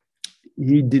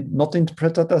 He did not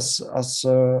interpret that as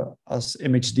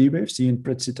MHD waves. He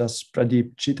interprets it as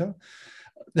Pradeep Chitta.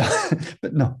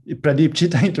 But no, Pradeep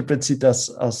Chitta interprets it as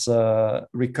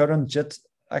recurrent jet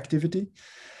activity.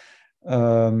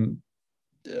 And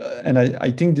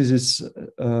I think this is,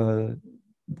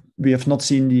 we have not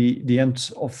seen the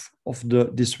end of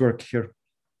this work here,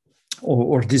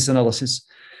 or this analysis.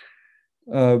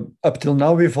 Up till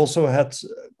now, we've also had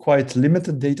quite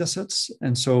limited data sets.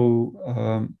 And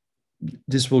so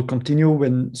this will continue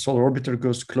when Solar Orbiter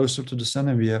goes closer to the sun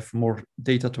and we have more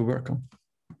data to work on.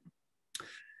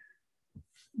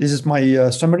 This is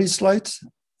my summary slide.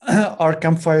 Are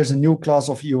campfires a new class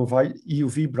of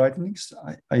EUV brightenings?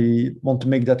 I want to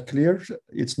make that clear.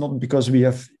 It's not because we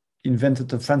have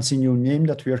invented a fancy new name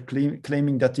that we are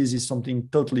claiming that this is something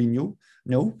totally new.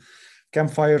 No,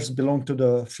 campfires belong to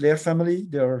the flare family.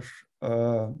 They are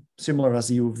similar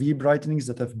as EUV brightenings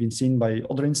that have been seen by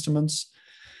other instruments.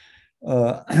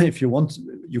 If you want,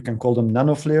 you can call them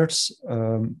nanoflares.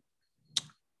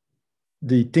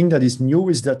 The thing that is new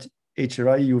is that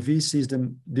HRIEUV sees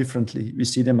them differently. We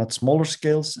see them at smaller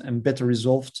scales and better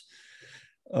resolved.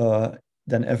 The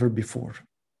than ever before.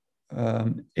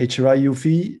 HRIEUV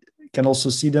can also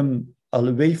see them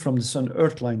away from the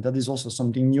Sun-Earth line. That is also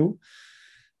something new.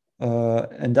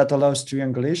 And that allows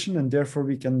triangulation, and therefore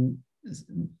we can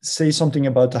say something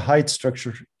about the height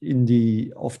structure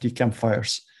of the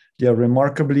campfires. They are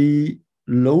remarkably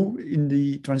low in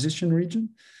the transition region,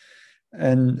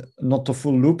 and not the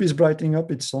full loop is brightening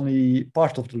up. It's only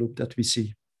part of the loop that we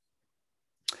see.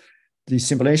 The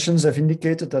simulations have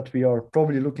indicated that we are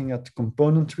probably looking at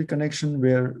component reconnection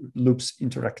where loops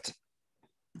interact.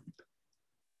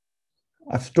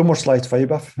 I have 2 more slides for you,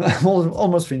 Baf. I'm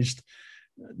almost finished.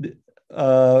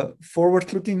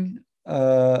 Forward-looking,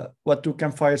 what do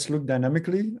campfires look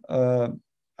dynamically?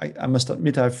 I must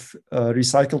admit I've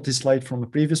recycled this slide from a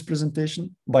previous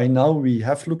presentation. By now we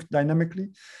have looked dynamically,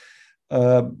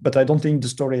 but I don't think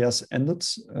the story has ended.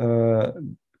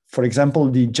 For example,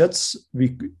 the jets,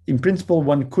 in principle,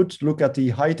 one could look at the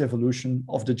height evolution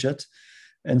of the jet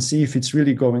and see if it's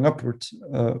really going upward.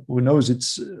 Who knows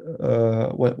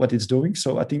what it's doing.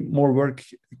 So I think more work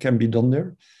can be done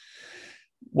there.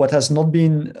 What has not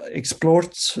been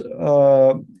explored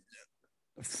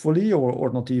fully, or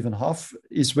not even half,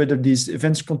 is whether these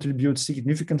events contribute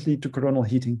significantly to coronal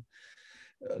heating.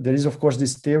 There is, of course,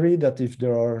 this theory that if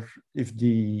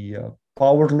the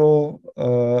power law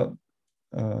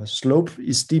slope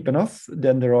is steep enough,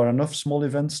 then there are enough small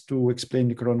events to explain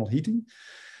the coronal heating.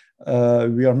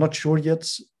 We are not sure yet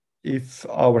if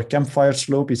our campfire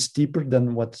slope is steeper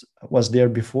than what was there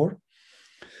before.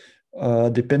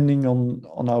 Depending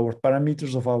on our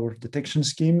parameters of our detection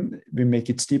scheme, we make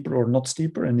it steeper or not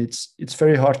steeper, and it's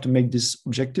very hard to make this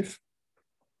objective.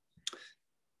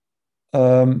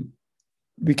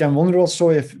 We can wonder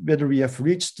also whether we have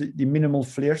reached the minimal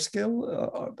flare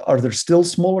scale. Are there still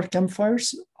smaller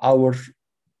campfires? Our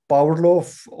power law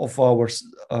of our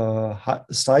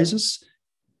sizes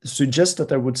suggests that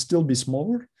there would still be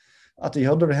smaller. At the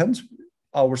other hand,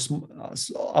 our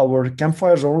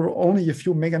campfires are only a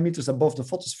few megameters above the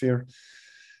photosphere.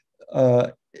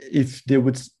 If they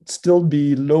would still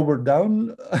be lower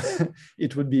down,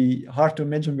 it would be hard to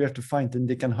imagine where to find them.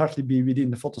 They can hardly be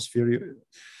within the photosphere.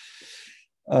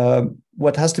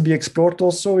 What has to be explored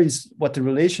also is what the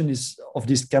relation is of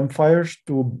these campfires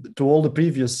to all the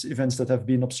previous events that have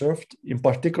been observed. In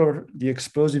particular, the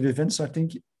explosive events, I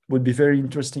think, would be very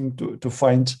interesting to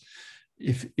find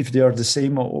if they are the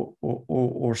same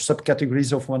or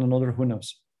subcategories of one another, who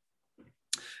knows.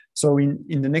 So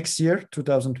in the next year,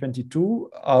 2022,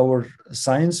 our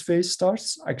science phase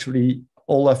starts. Actually,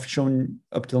 all I've shown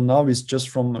up till now is just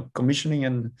from commissioning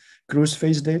and cruise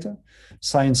phase data.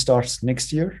 Science starts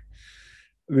next year.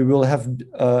 We will have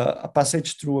a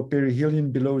passage through a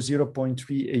perihelion below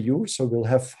 0.3 AU, so we'll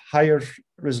have higher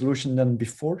resolution than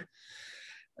before.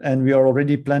 And we are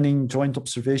already planning joint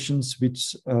observations with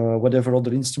whatever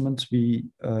other instrument we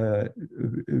can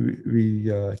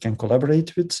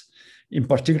collaborate with. In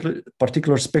particular,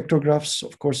 spectrographs,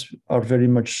 of course, are very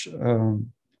much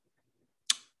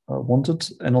wanted,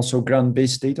 and also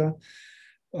ground-based data,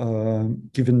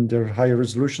 given their higher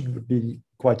resolution, would be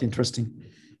quite interesting.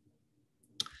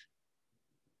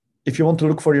 If you want to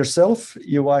look for yourself,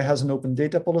 EUI has an open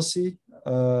data policy.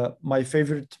 My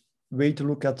favorite way to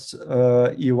look at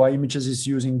EUI images is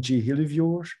using HRILYA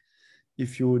viewer.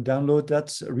 If you download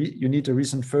that, you need a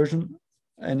recent version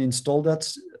and install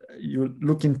that. You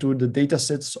look into the data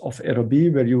sets of ROB,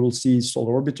 where you will see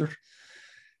Solar Orbiter,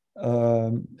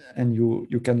 and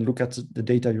you can look at the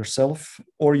data yourself,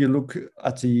 or you look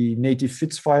at the native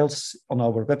FITS files on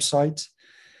our website.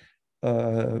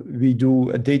 We do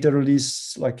a data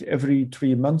release like every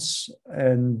 3 months,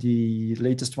 and the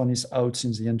latest one is out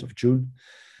since the end of June.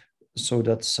 So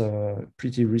that's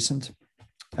pretty recent.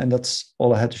 And that's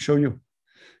all I had to show you.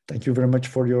 Thank you very much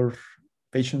for your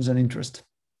patience and interest.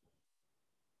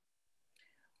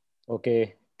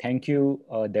 Okay, thank you,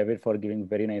 David, for giving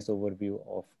very nice overview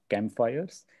of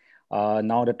campfires.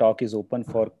 Now the talk is open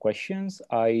for questions.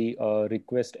 I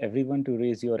request everyone to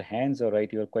raise your hands or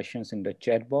write your questions in the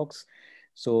chat box.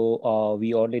 So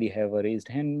we already have a raised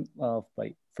hand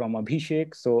from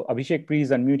Abhishek. So Abhishek,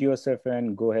 please unmute yourself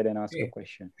and go ahead and ask a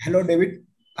question. Hello, David.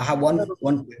 I have one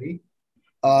query.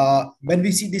 When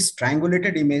we see this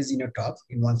triangulated image in your talk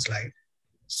in one slide,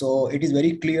 so it is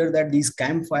very clear that these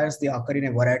campfires, they occur in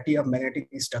a variety of magnetic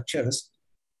structures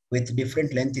with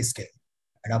different length scale.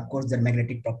 And of course, their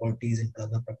magnetic properties and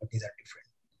plasma properties are different.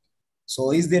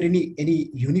 So is there any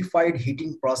unified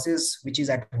heating process which is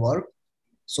at work?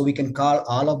 So we can call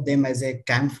all of them as a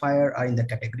campfire or in the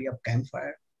category of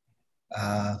campfire?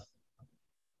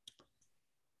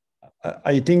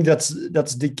 I think that's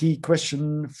the key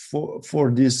question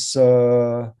for this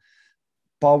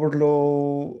power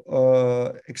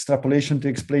law extrapolation to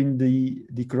explain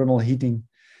the coronal heating.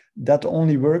 That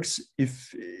only works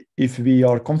if we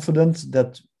are confident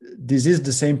that this is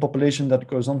the same population that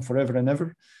goes on forever and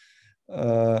ever.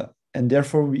 And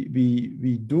therefore,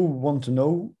 we do want to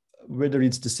know whether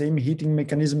it's the same heating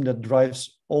mechanism that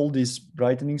drives all these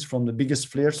brightenings from the biggest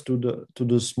flares to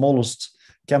the smallest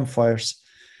campfires.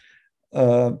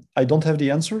 I don't have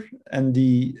the answer, and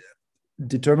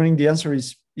determining the answer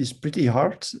is pretty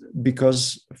hard,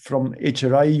 because from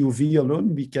HRIEUV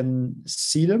alone we can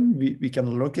see them, we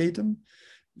can locate them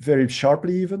very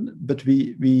sharply even, but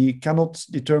we cannot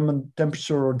determine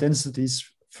temperature or densities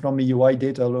from EUI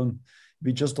data alone.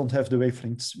 We just don't have the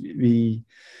wavelengths.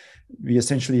 We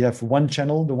essentially have one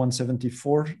channel, the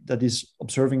 174, that is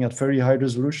observing at very high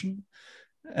resolution.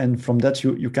 And from that,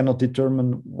 you cannot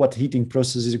determine what heating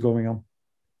process is going on.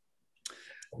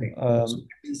 Okay. So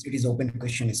it is open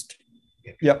questionist.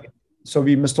 Yeah. So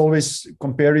we must always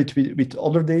compare it with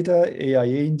other data,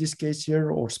 AIA in this case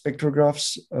here, or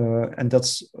spectrographs. And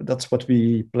that's what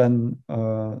we plan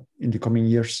in the coming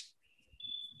years.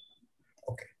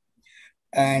 Okay.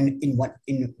 And in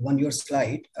one your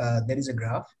slide, there is a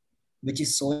graph which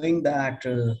is showing that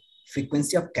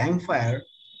frequency of campfire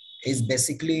is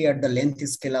basically at the length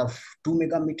scale of 2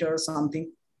 megameter or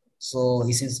something. So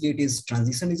essentially it is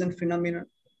transition region phenomenon.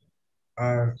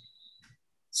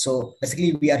 So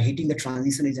basically we are hitting the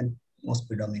transition region most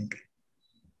predominantly.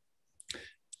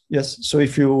 Yes, so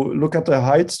if you look at the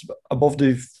heights above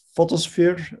the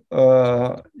photosphere,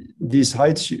 these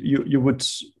heights you would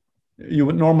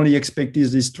normally expect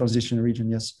is this transition region,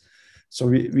 yes. So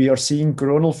we are seeing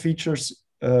coronal features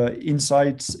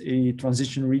inside a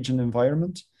transition region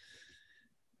environment.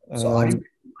 So are you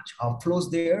much outflows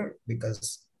there?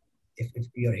 Because if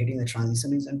you are hitting the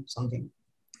transition region, something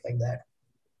like that.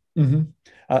 Mm-hmm.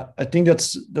 I think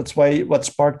that's why what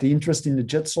sparked the interest in the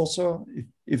jets also.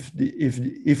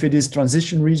 If it is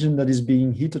transition region that is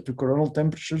being heated to coronal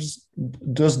temperatures,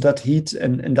 does that heat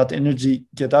and that energy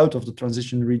get out of the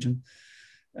transition region?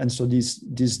 And so these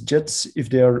jets, if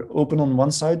they are open on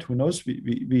one side, who knows?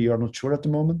 We are not sure at the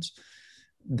moment.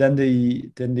 Then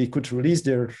they could release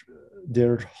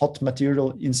their hot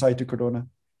material inside the corona.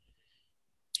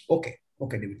 Okay,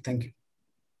 David, thank you.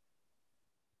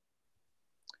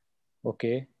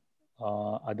 Okay,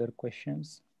 other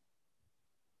questions?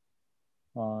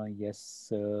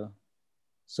 Yes.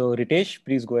 So Ritesh,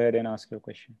 please go ahead and ask your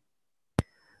question.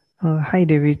 Hi,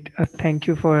 David. Thank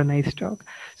you for a nice talk.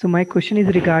 So my question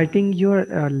is regarding your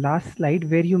last slide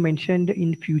where you mentioned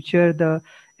in future the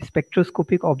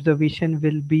spectroscopic observation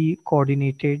will be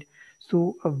coordinated.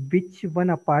 So which one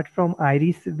apart from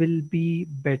IRIS will be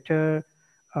better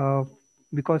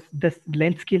because the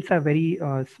length scales are very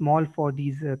small for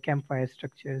these campfire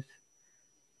structures?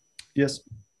 Yes.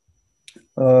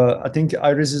 I think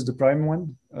IRIS is the prime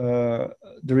one.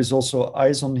 There is also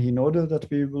eyes on Hinode that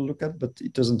we will look at, but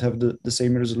it doesn't have the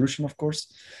same resolution, of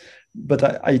course. But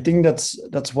I think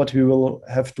that's what we will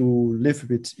have to live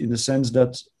with, in the sense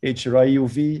that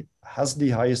HRIEUV has the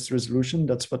highest resolution.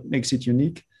 That's what makes it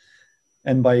unique.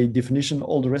 And by definition,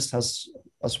 all the rest has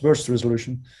worse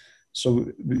resolution.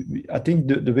 So I think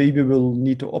the way we will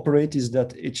need to operate is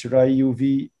that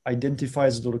HRIEUV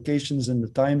identifies the locations and the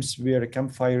times where a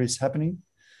campfire is happening.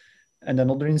 And then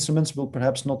other instruments will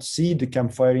perhaps not see the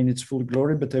campfire in its full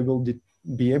glory, but they will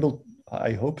be able,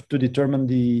 I hope, to determine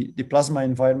the plasma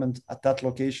environment at that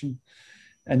location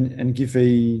and give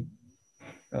a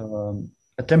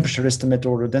temperature estimate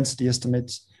or a density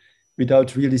estimate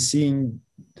without really seeing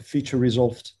the feature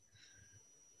resolved.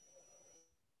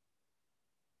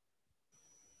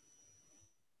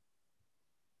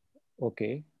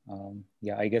 Okay.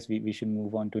 Yeah, I guess we should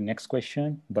move on to next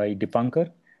question by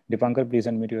Dipankar. Dipankar, please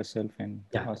unmute yourself and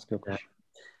ask your question.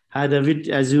 Hi, David.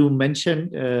 As you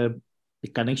mentioned, the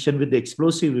connection with the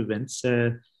explosive events,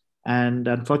 and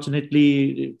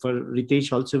unfortunately for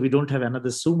Ritesh also, we don't have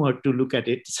another Sumer to look at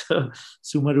it. So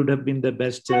Sumer would have been the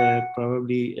best,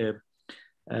 probably,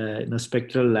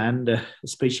 spectral and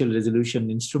spatial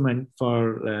resolution instrument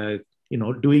for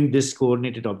doing this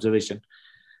coordinated observation.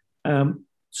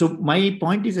 So my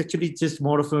point is actually just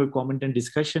more of a comment and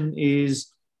discussion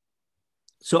is,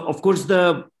 so of course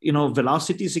the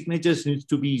velocity signatures needs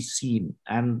to be seen,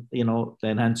 and the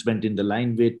enhancement in the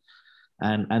line width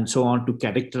and so on to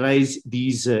characterize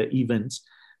these events,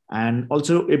 and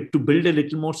also to build a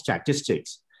little more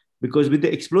statistics, because with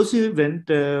the explosive event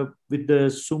with the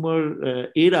Sumer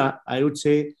era, I would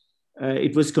say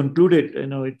it was concluded.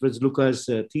 It was Luca's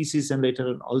thesis, and later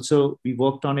on also we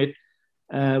worked on it.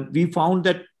 We found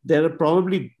that there are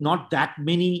probably not that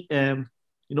many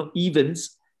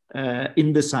events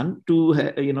in the sun to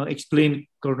explain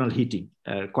coronal heating,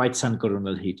 quiet sun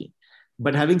coronal heating.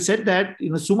 But having said that,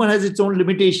 SUMAR has its own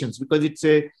limitations because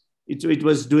it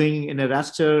was doing in a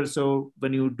raster. So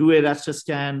when you do a raster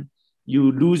scan,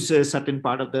 you lose a certain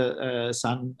part of the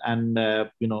sun, and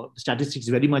statistics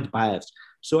very much biased.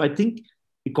 So I think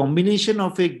a combination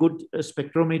of a good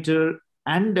spectrometer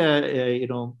and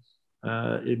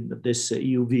this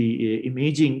EUV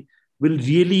imaging will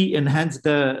really enhance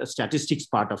the statistics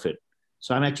part of it.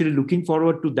 So I'm actually looking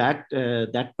forward to that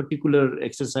particular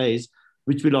exercise,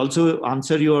 which will also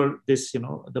answer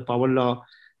the power law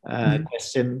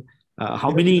question.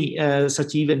 How many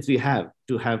such events we have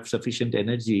to have sufficient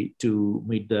energy to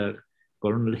meet the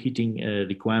coronal heating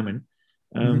requirement.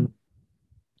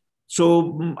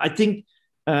 So I think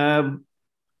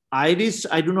IRIS,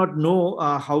 I do not know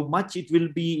how much it will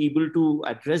be able to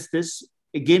address this.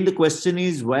 Again, the question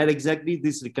is where exactly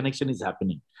this reconnection is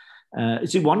happening.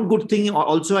 See, one good thing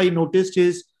also I noticed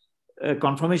is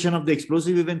confirmation of the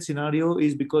explosive event scenario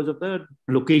is because of the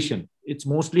location. It's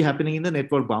mostly happening in the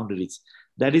network boundaries.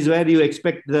 That is where you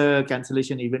expect the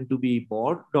cancellation event to be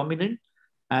more dominant,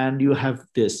 and you have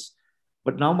this.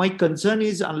 But now my concern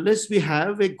is unless we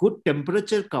have a good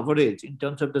temperature coverage in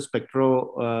terms of the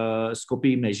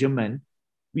spectroscopy measurement,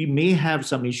 we may have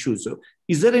some issues. So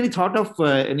is there any thought of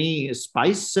any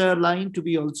SPICE line to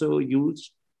be also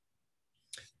used?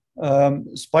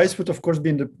 SPICE would, of course,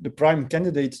 be the prime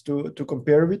candidate to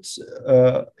compare with.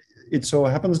 It so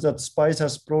happens that SPICE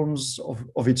has problems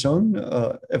of its own.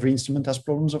 Every instrument has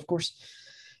problems, of course.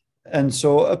 And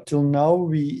so up till now,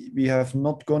 we have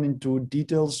not gone into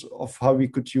details of how we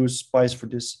could use SPICE for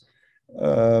this.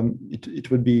 It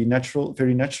would be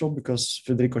very natural, because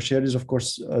Federico Scher is, of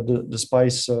course, the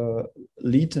SPICE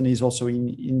lead, and he's also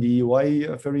in the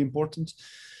EUI very important.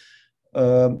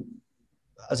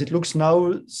 As it looks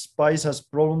now, SPICE has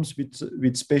problems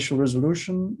with spatial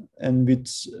resolution and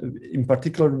in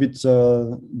particular with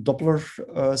Doppler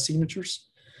signatures.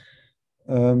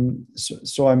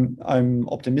 So I'm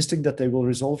optimistic that they will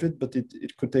resolve it, but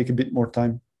it could take a bit more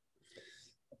time.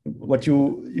 What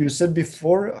you said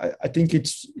before, I think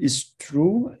is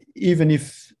true. Even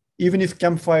if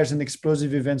campfires and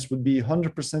explosive events would be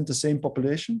 100% the same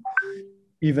population,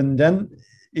 even then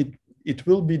it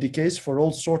will be the case for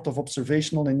all sorts of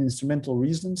observational and instrumental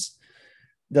reasons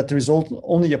that result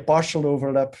only a partial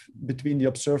overlap between the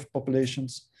observed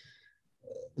populations.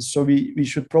 So we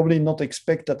should probably not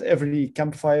expect that every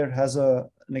campfire has an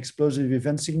explosive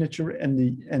event signature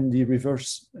and the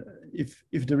reverse.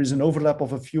 If there is an overlap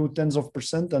of a few tens of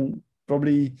percent, then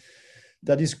probably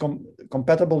that is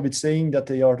compatible with saying that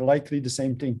they are likely the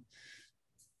same thing.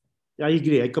 I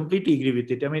agree. I completely agree with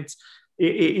it. I mean,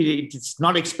 it's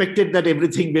not expected that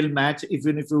everything will match,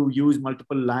 even if you use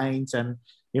multiple lines and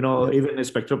even a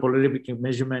spectropolarimetric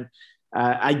measurement.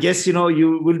 I guess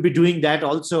you will be doing that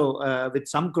also with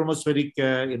some chromospheric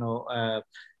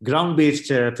ground-based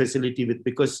facility,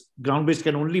 because ground-based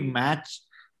can only match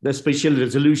the spatial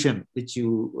resolution which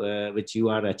you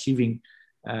are achieving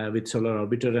with solar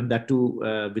orbiter, and that too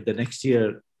with the next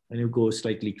year when you go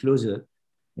slightly closer.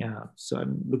 Yeah, so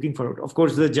I'm looking forward. Of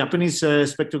course, the Japanese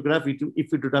spectrograph,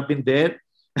 if it would have been there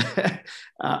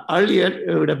earlier,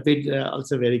 it would have been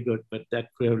also very good, but that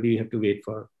probably have to wait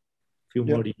for a few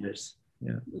more years.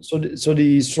 Yeah. So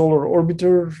the solar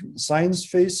orbiter science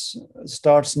phase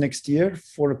starts next year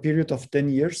for a period of 10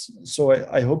 years. So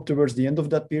I hope towards the end of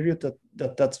that period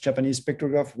that Japanese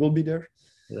spectrograph will be there.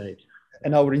 Right.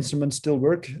 And our instruments still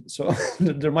work. So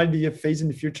there might be a phase in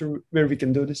the future where we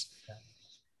can do this.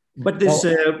 But this,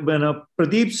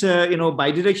 Pradeep's,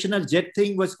 bidirectional jet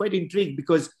thing was quite intrigued,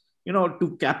 because,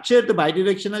 to capture the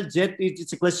bidirectional jet,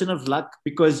 it's a question of luck,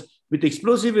 because with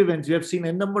explosive events, we have seen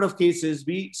a number of cases,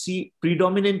 we see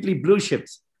predominantly blue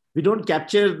ships. We don't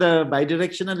capture the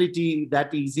bidirectionality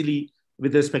that easily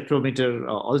with the spectrometer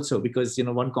also, because,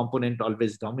 one component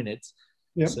always dominates.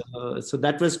 Yeah. So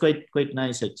that was quite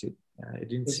nice, actually. I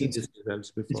didn't see these results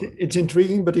before. It's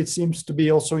intriguing, but it seems to be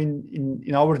also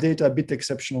in our data a bit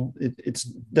exceptional. It's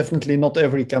definitely not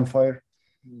every campfire.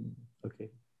 Okay.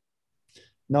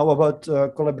 Now about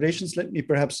collaborations, let me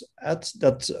perhaps add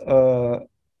that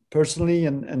personally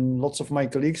and lots of my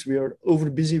colleagues, we are over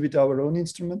busy with our own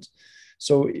instrument.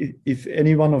 So if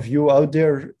any one of you out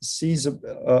there sees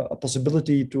a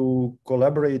possibility to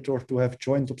collaborate or to have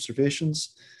joint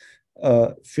observations,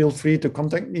 feel free to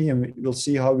contact me, and we'll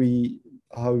see how we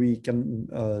can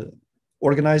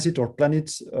organize it or plan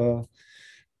it.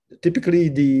 Typically,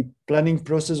 the planning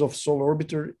process of solar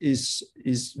orbiter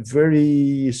is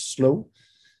very slow.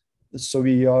 So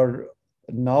we are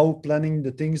now planning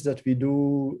the things that we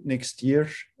do next year.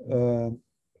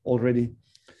 already.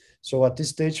 So at this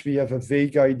stage, we have a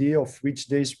vague idea of which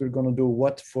days we're going to do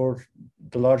what for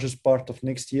the largest part of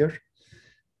next year.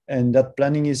 And that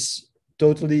planning is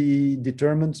totally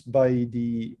determined by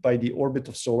the orbit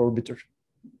of Solar Orbiter.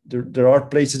 There are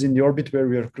places in the orbit where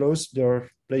we are close. There are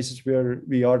places where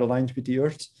we are aligned with the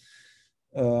Earth.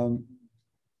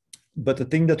 But the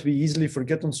thing that we easily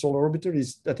forget on Solar Orbiter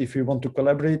is that if we want to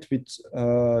collaborate with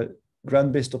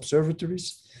ground-based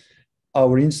observatories,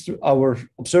 our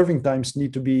observing times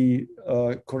need to be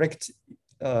correct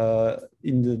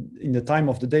in the time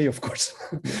of the day, of course,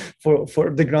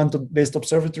 for the ground-based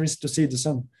observatories to see the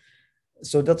sun.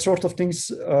 So that sort of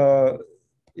things,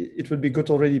 it would be good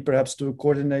already perhaps to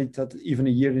coordinate that even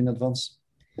a year in advance.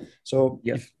 So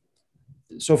yes.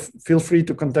 So feel free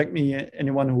to contact me,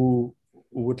 anyone who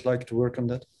would like to work on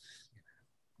that.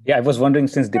 Yeah, I was wondering,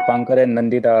 since Dipankar and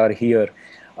Nandita are here,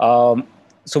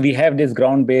 so we have this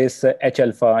ground-based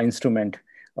H-alpha instrument.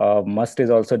 MUST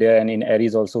is also there, and in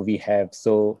ARIES also we have.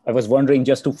 So I was wondering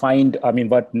just to find, I mean,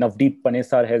 what Navdeep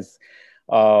Panesar has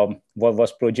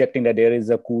was projecting, that there is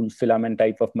a cool filament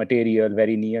type of material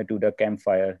very near to the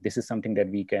campfire. This is something that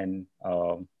we can,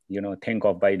 think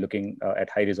of by looking at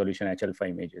high-resolution H-alpha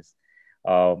images.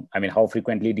 I mean, how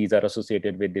frequently these are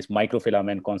associated with this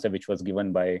microfilament concept, which was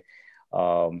given by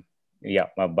Navdeep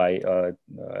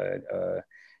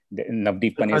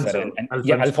Panesar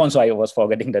and Alfonso. I was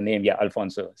forgetting the name. Yeah,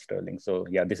 Alfonso Sterling. So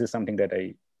yeah, this is something that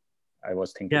I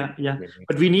was thinking. Yeah.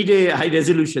 But we need a high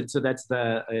resolution, so that's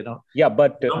the Yeah,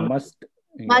 but MUST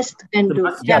can do.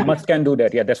 MUST can do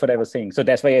that. Yeah, that's what I was saying. So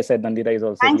that's why I said Nandita is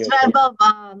also Thanks, here. Vaibhav,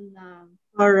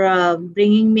 for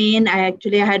bringing me in. I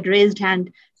had raised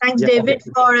hand. Thanks, David,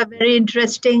 for a very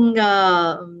interesting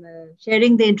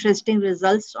sharing the interesting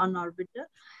results on Orbiter.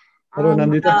 Hello,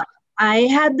 Nandita. I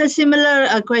had the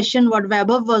similar question what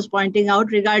Vaibhav was pointing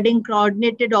out regarding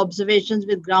coordinated observations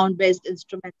with ground-based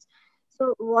instruments.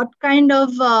 So what kind of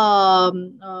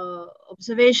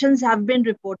observations have been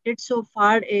reported so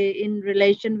far in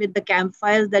relation with the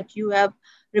campfires that you have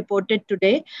reported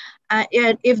today?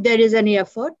 If there is any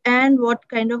effort, and what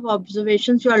kind of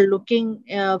observations you are looking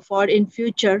for in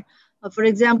future? For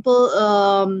example,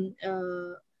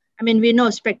 I mean, we know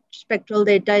spectral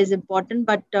data is important,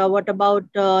 but what about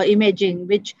imaging,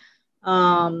 which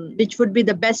would be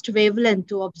the best wavelength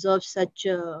to observe such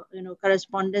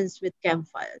correspondence with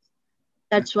campfires?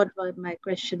 That's what my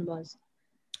question was.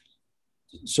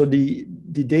 So the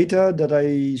data that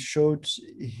I showed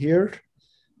here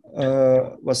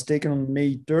was taken on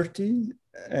May 30,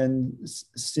 and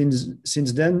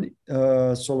since then,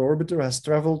 Solar Orbiter has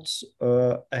traveled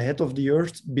ahead of the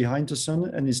Earth, behind the Sun,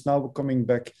 and is now coming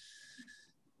back.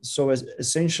 So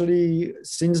essentially,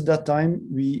 since that time,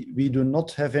 we do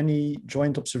not have any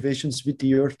joint observations with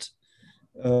the Earth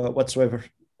whatsoever.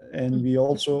 And we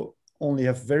also only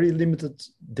have very limited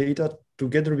data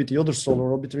together with the other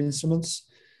Solar Orbiter instruments,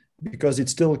 because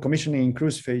it's still commissioning in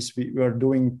cruise phase. We are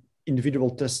doing individual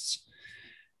tests.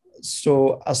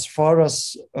 So as far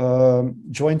as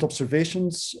joint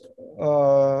observations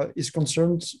is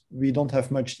concerned, we don't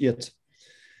have much yet.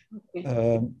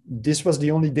 Okay. This was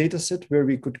the only data set where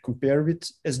we could compare with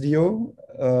SDO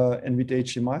and with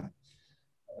HMI.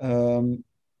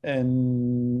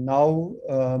 And now,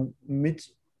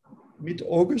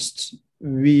 mid-August,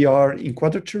 we are in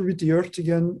quadrature with the Earth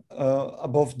again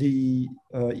above the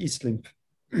east limb.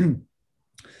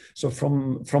 So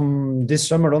from this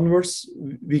summer onwards,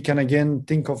 we can again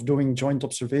think of doing joint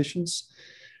observations,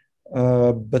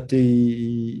 but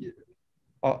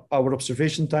our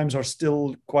observation times are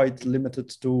still quite limited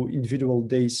to individual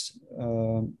days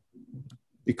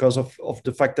because of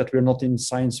the fact that we're not in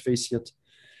science phase yet.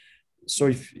 So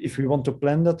if we want to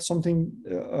plan that something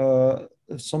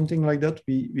like that,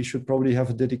 we should probably have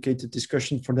a dedicated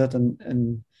discussion for that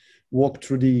and walk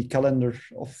through the calendar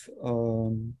of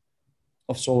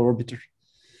Solar Orbiter.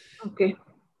 Okay.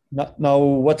 Now,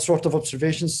 what sort of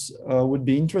observations would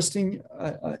be interesting?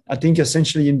 I think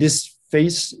essentially in this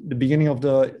phase, the beginning of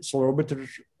the Solar Orbiter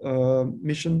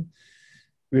mission,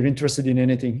 we're interested in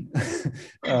anything.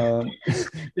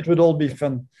 It would all be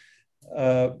fun.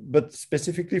 But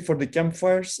specifically for the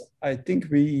campfires, I think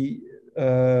we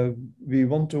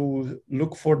want to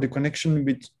look for the connection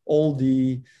with all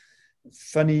the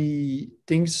funny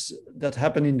things that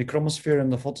happen in the chromosphere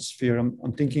and the photosphere.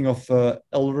 I'm thinking of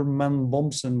Ellerman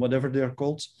bombs and whatever they are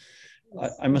called.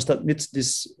 I must admit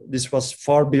this was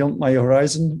far beyond my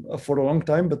horizon for a long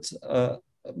time, but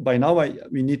by now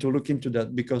we need to look into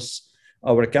that, because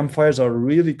our campfires are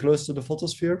really close to the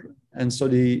photosphere, and so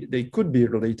they could be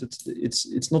related.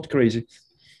 It's not crazy.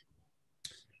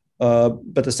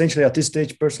 But essentially at this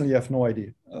stage, personally, I have no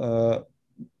idea.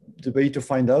 the way to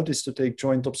find out is to take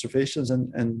joint observations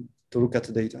and to look at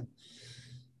the data.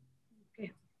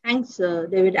 Okay, thanks,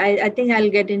 David. I think I'll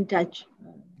get in touch.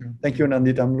 Thank you,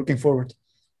 Nandita. I'm looking forward.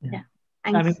 Yeah.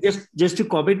 I mean, just to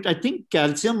comment, I think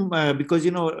calcium, because,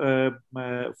 you know,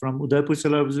 from Udaipur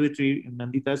Solar Observatory in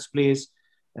Nandita's place,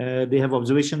 they have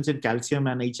observations in calcium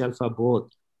and H-alpha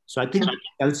both. So I think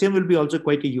calcium will be also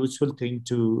quite a useful thing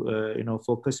to, you know,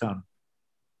 focus on.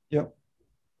 Yeah.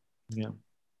 Yeah.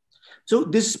 So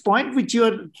this point which you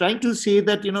are trying to say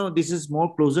that, you know, this is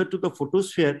more closer to the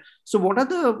photosphere. So what are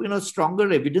the, you know,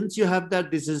 stronger evidence you have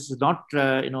that this is not,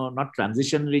 you know, not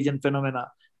transition region phenomena,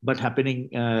 but happening,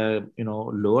 you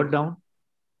know, lower down?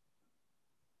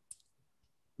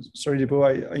 Sorry, Deepu,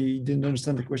 I didn't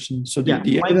understand the question. So the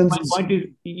my evidence point is,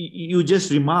 you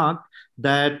just remarked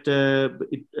that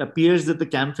it appears that the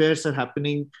campfires are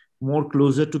happening more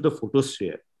closer to the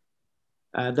photosphere.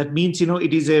 That means, you know,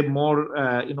 it is a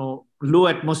more, you know, low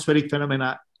atmospheric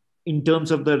phenomena in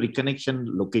terms of the reconnection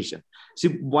location. See,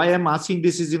 why I'm asking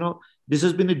this is, you know, this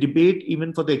has been a debate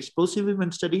even for the explosive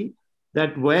event study,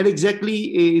 that where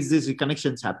exactly is this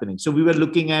reconnections happening? So we were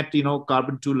looking at, you know,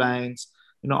 carbon-2 lines,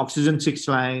 you know, oxygen-6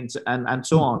 lines, and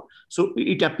so on. So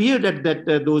it appeared at that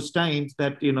those times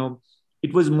that, you know,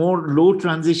 it was more low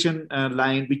transition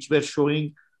line, which were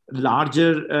showing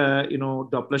larger, you know,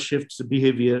 Doppler shifts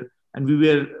behavior. And we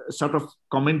were sort of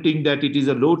commenting that it is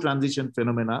a low transition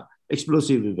phenomena,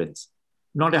 explosive events,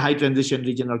 not a high transition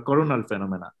region or coronal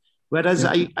phenomena. Whereas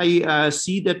I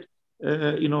see that,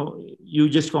 you know, you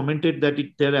just commented that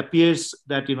there appears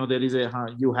that, you know, there is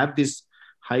you have this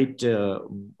height,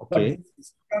 okay.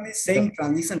 But is saying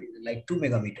transition like 2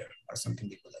 megameter or something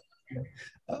like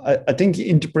that. I think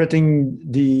interpreting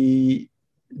the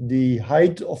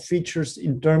height of features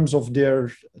in terms of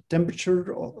their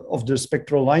temperature of the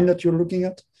spectral line that you're looking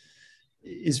at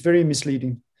is very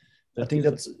misleading. I think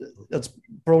that's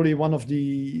probably one of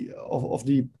the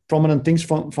prominent things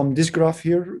from this graph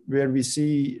here, where we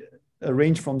see a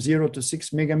range from 0 to 6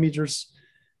 megameters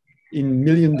in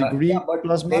million degree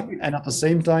plasma, and at the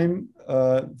same time,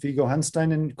 Viggo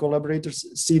Hanstein and collaborators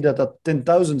see that at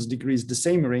 10,000 degrees, the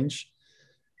same range,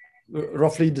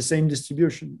 roughly the same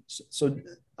distribution. So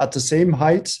at the same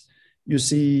height, you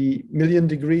see million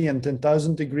degree and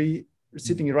 10,000 degree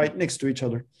sitting right next to each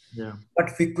other. Yeah. But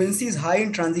frequency is high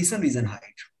in transition region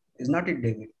height. Is not it,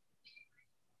 David?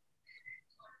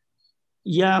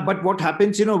 Yeah, but what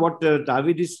happens, you know, what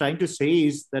David is trying to say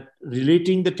is that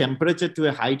relating the temperature to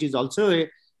a height is also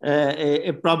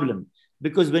a problem.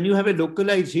 Because when you have a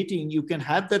localized heating, you can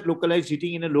have that localized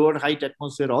heating in a lower height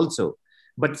atmosphere also.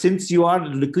 But since you are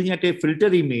looking at a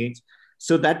filter image,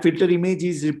 so that filter image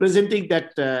is representing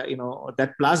that, you know,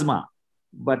 that plasma,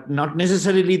 but not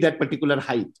necessarily that particular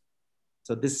height.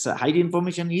 So this height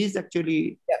information is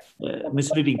actually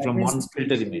misleading from one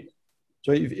filter image.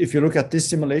 So if you look at this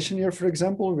simulation here, for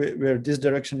example, where this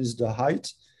direction is the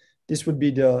height, this would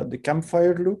be the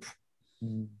campfire loop.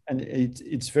 And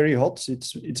it's very hot.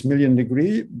 It's million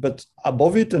degree, but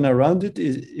above it and around it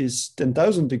is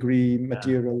 10,000 degree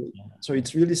material. Yeah. So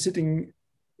it's really sitting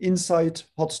inside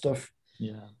hot stuff.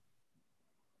 Yeah.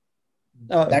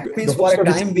 That means for a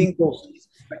time being close.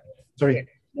 Sorry.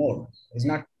 More. It's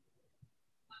not.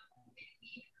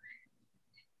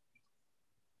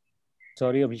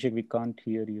 Sorry, Abhishek, we can't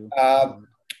hear you.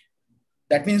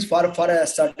 That means for a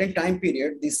certain time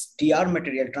period, this TR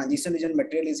material, transition region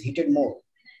material, is heated more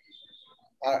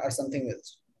or something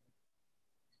else.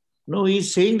 No,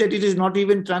 he's saying that it is not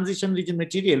even transition region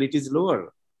material, it is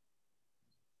lower.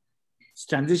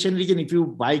 Transition region, if you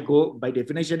by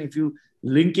definition, if you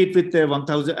link it with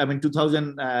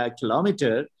 2000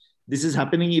 kilometer, this is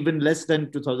happening even less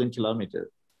than 2000 kilometer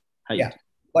height. Yeah,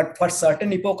 but for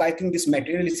certain epoch, I think this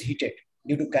material is heated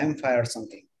due to campfire or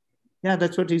something. Yeah,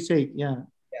 that's what he's saying. Yeah.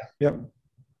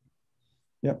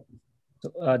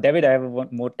 So, David, I have one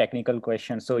more technical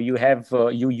question. So you have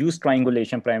you use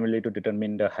triangulation primarily to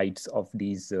determine the heights of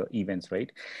these events,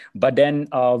 right? But then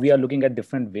we are looking at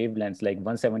different wavelengths like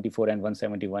 174 and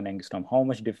 171 angstrom. How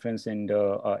much difference in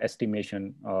the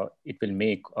estimation it will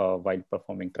make while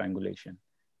performing triangulation?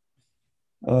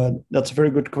 That's a very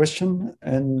good question,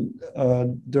 and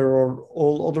there are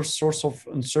all other sorts of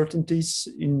uncertainties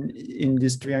in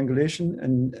this triangulation.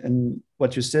 And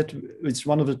what you said, it's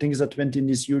one of the things that went in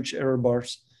these huge error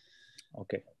bars.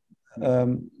 Okay.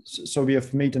 So we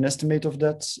have made an estimate of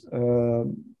that.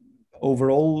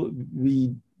 Overall,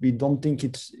 we don't think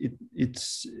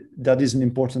that is an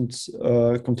important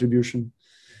contribution.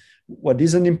 What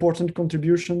is an important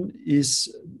contribution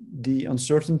is the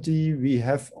uncertainty we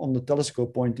have on the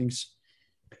telescope pointings.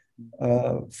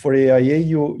 For AIA,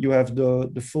 you have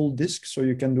the full disk, so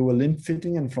you can do a limb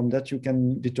fitting, and from that you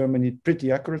can determine it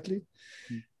pretty accurately.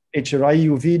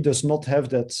 HRIEUV does not have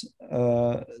that,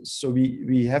 so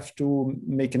we have to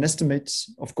make an estimate.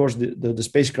 Of course, the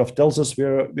spacecraft tells us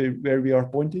where we are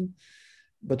pointing,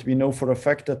 but we know for a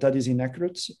fact that that is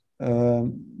inaccurate.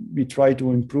 We try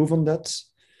to improve on that,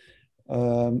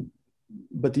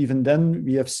 but even then,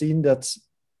 we have seen that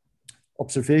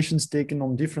observations taken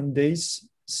on different days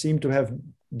seem to have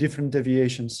different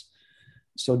deviations.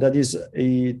 So that is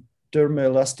a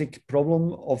thermoelastic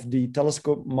problem of the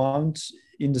telescope mount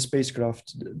in the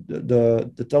spacecraft.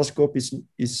 The telescope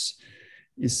is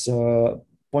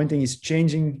pointing is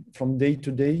changing from day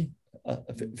to day, a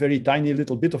very tiny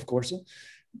little bit, of course,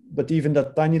 but even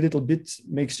that tiny little bit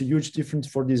makes a huge difference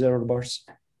for these error bars.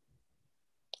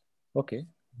 Okay,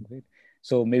 great.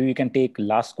 So maybe we can take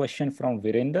last question from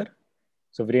Virender.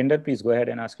 So Virender, please go ahead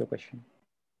and ask your question.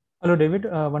 Hello, David.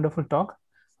 Wonderful talk.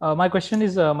 My question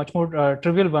is a much more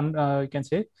trivial one, you can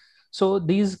say. So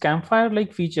these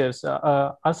campfire-like features,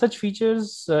 are such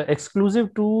features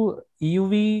exclusive to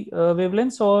EUV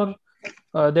wavelengths, or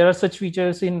there are such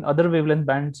features in other wavelength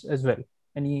bands as well?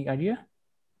 Any idea?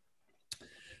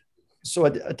 So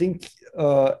I think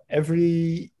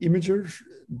every imager,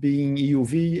 being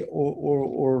EUV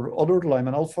or other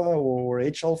Lyman-α or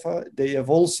H-alpha, they have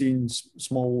all seen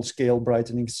small scale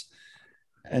brightenings.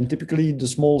 And typically the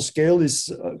small scale is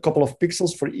a couple of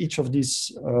pixels for each of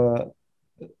these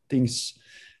things.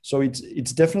 So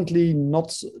it's definitely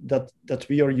not that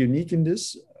we are unique in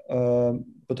this.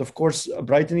 But of course, a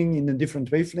brightening in a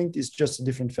different wavelength is just a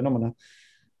different phenomena.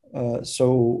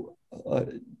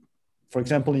 For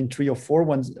example, in 3 or 4,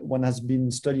 one has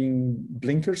been studying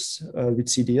blinkers with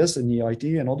CDS and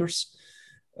EIT and others.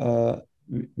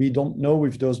 We don't know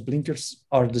if those blinkers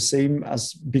are the same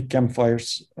as big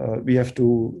campfires. We have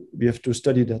to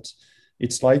study that.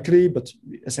 It's likely, but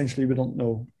essentially we don't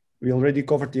know. We already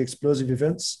covered the explosive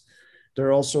events. There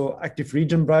are also active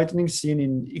region brightenings seen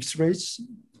in X-rays.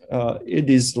 It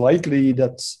is likely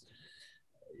that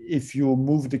if you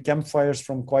move the campfires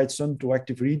from quiet sun to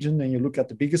active region and you look at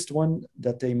the biggest one,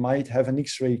 that they might have an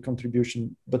X-ray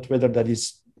contribution. But whether that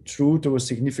is true to a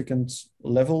significant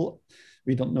level,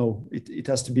 we don't know. It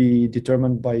has to be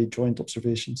determined by joint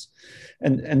observations.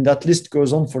 And that list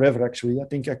goes on forever, actually. I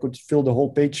think I could fill the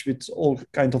whole page with all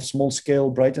kinds of small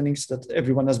scale brightenings that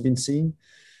everyone has been seeing.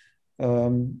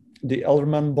 The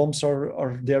Elderman bombs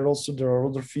are there also. There are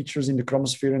other features in the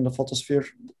chromosphere and the photosphere.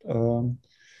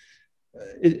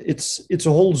 It's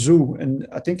a whole zoo, and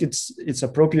I think it's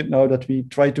appropriate now that we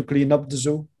try to clean up the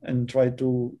zoo and try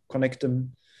to connect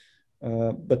them.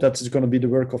 But that is going to be the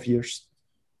work of years.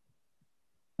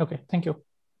 Okay, thank you.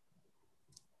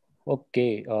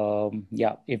 Okay,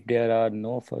 yeah, if there are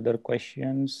no further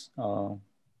questions,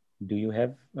 do you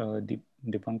have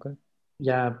Dipankar?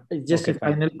 Yeah, just a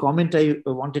final comment I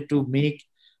wanted to make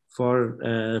for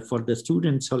the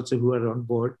students also who are on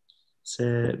board.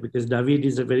 So, because David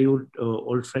is a very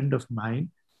old friend of mine,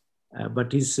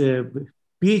 but his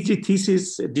PhD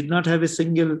thesis did not have a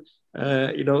single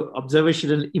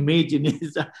observational image in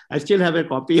his. I still have a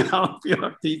copy of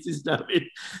your thesis, David.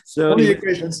 So only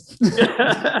equations.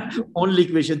 Only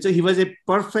equations. So he was a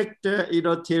perfect,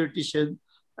 theoretician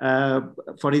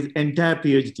for his entire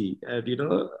PhD,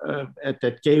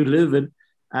 at KU Leuven,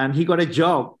 and he got a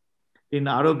job in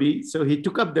ROB. So he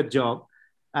took up that job.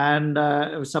 And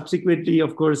subsequently,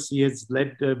 of course, he has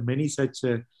led many such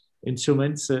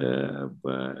instruments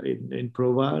in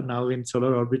PROVA, now in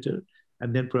Solar Orbiter,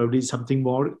 and then probably something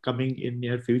more coming in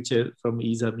near future from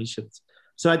ESA missions.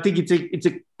 So I think it's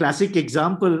a classic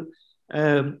example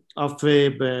of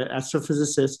a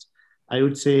astrophysicist. I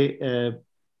would say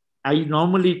I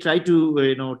normally try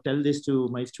to tell this to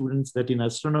my students that in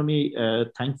astronomy,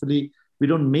 thankfully, we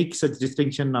don't make such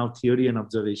distinction now, theory and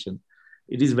observation.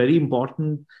 It is very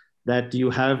important that you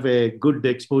have a good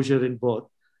exposure in both.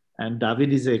 And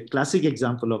David is a classic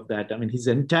example of that. I mean, his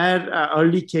entire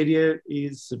early career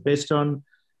is based on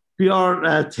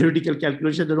pure theoretical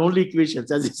calculation and only equations,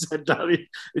 as you said, David.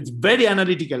 It's very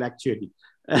analytical, actually.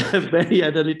 Very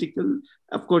analytical.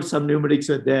 Of course, some numerics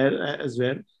are there as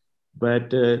well. But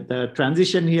the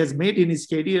transition he has made in his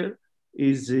career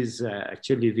is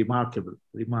actually remarkable.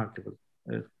 Remarkable.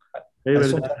 Very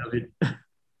well done, David.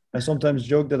 I sometimes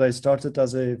joke that I started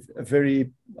as a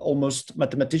very almost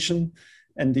mathematician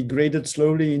and degraded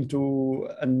slowly into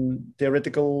a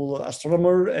theoretical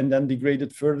astronomer, and then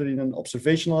degraded further in an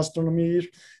observational astronomer,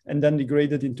 and then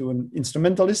degraded into an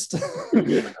instrumentalist.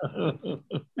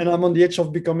 And I'm on the edge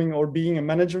of becoming or being a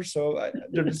manager. So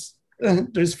there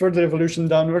is further evolution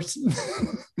downwards.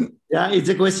 Yeah, it's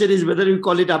a question is whether you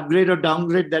call it upgrade or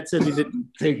downgrade. That's a related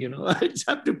thing, It's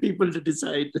up to people to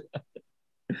decide.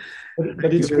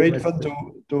 But it's great fun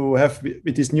to have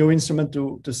with this new instrument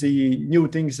to see new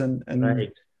things and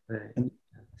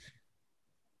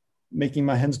making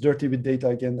my hands dirty with data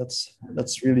again.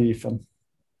 That's really fun.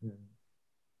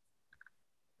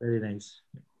 Very nice.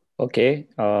 Okay.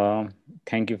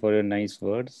 Thank you for your nice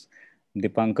words,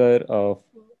 Dipankar.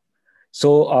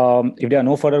 So if there are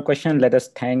no further questions, let us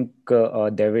thank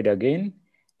David again.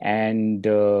 And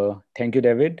thank you,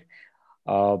 David.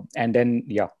 And then,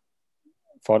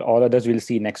 for all others, we'll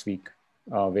see next week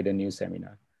with a new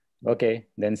seminar. Okay,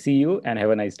 then see you and have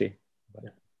a nice day. Bye.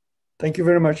 Thank you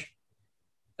very much.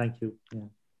 Thank you. Yeah.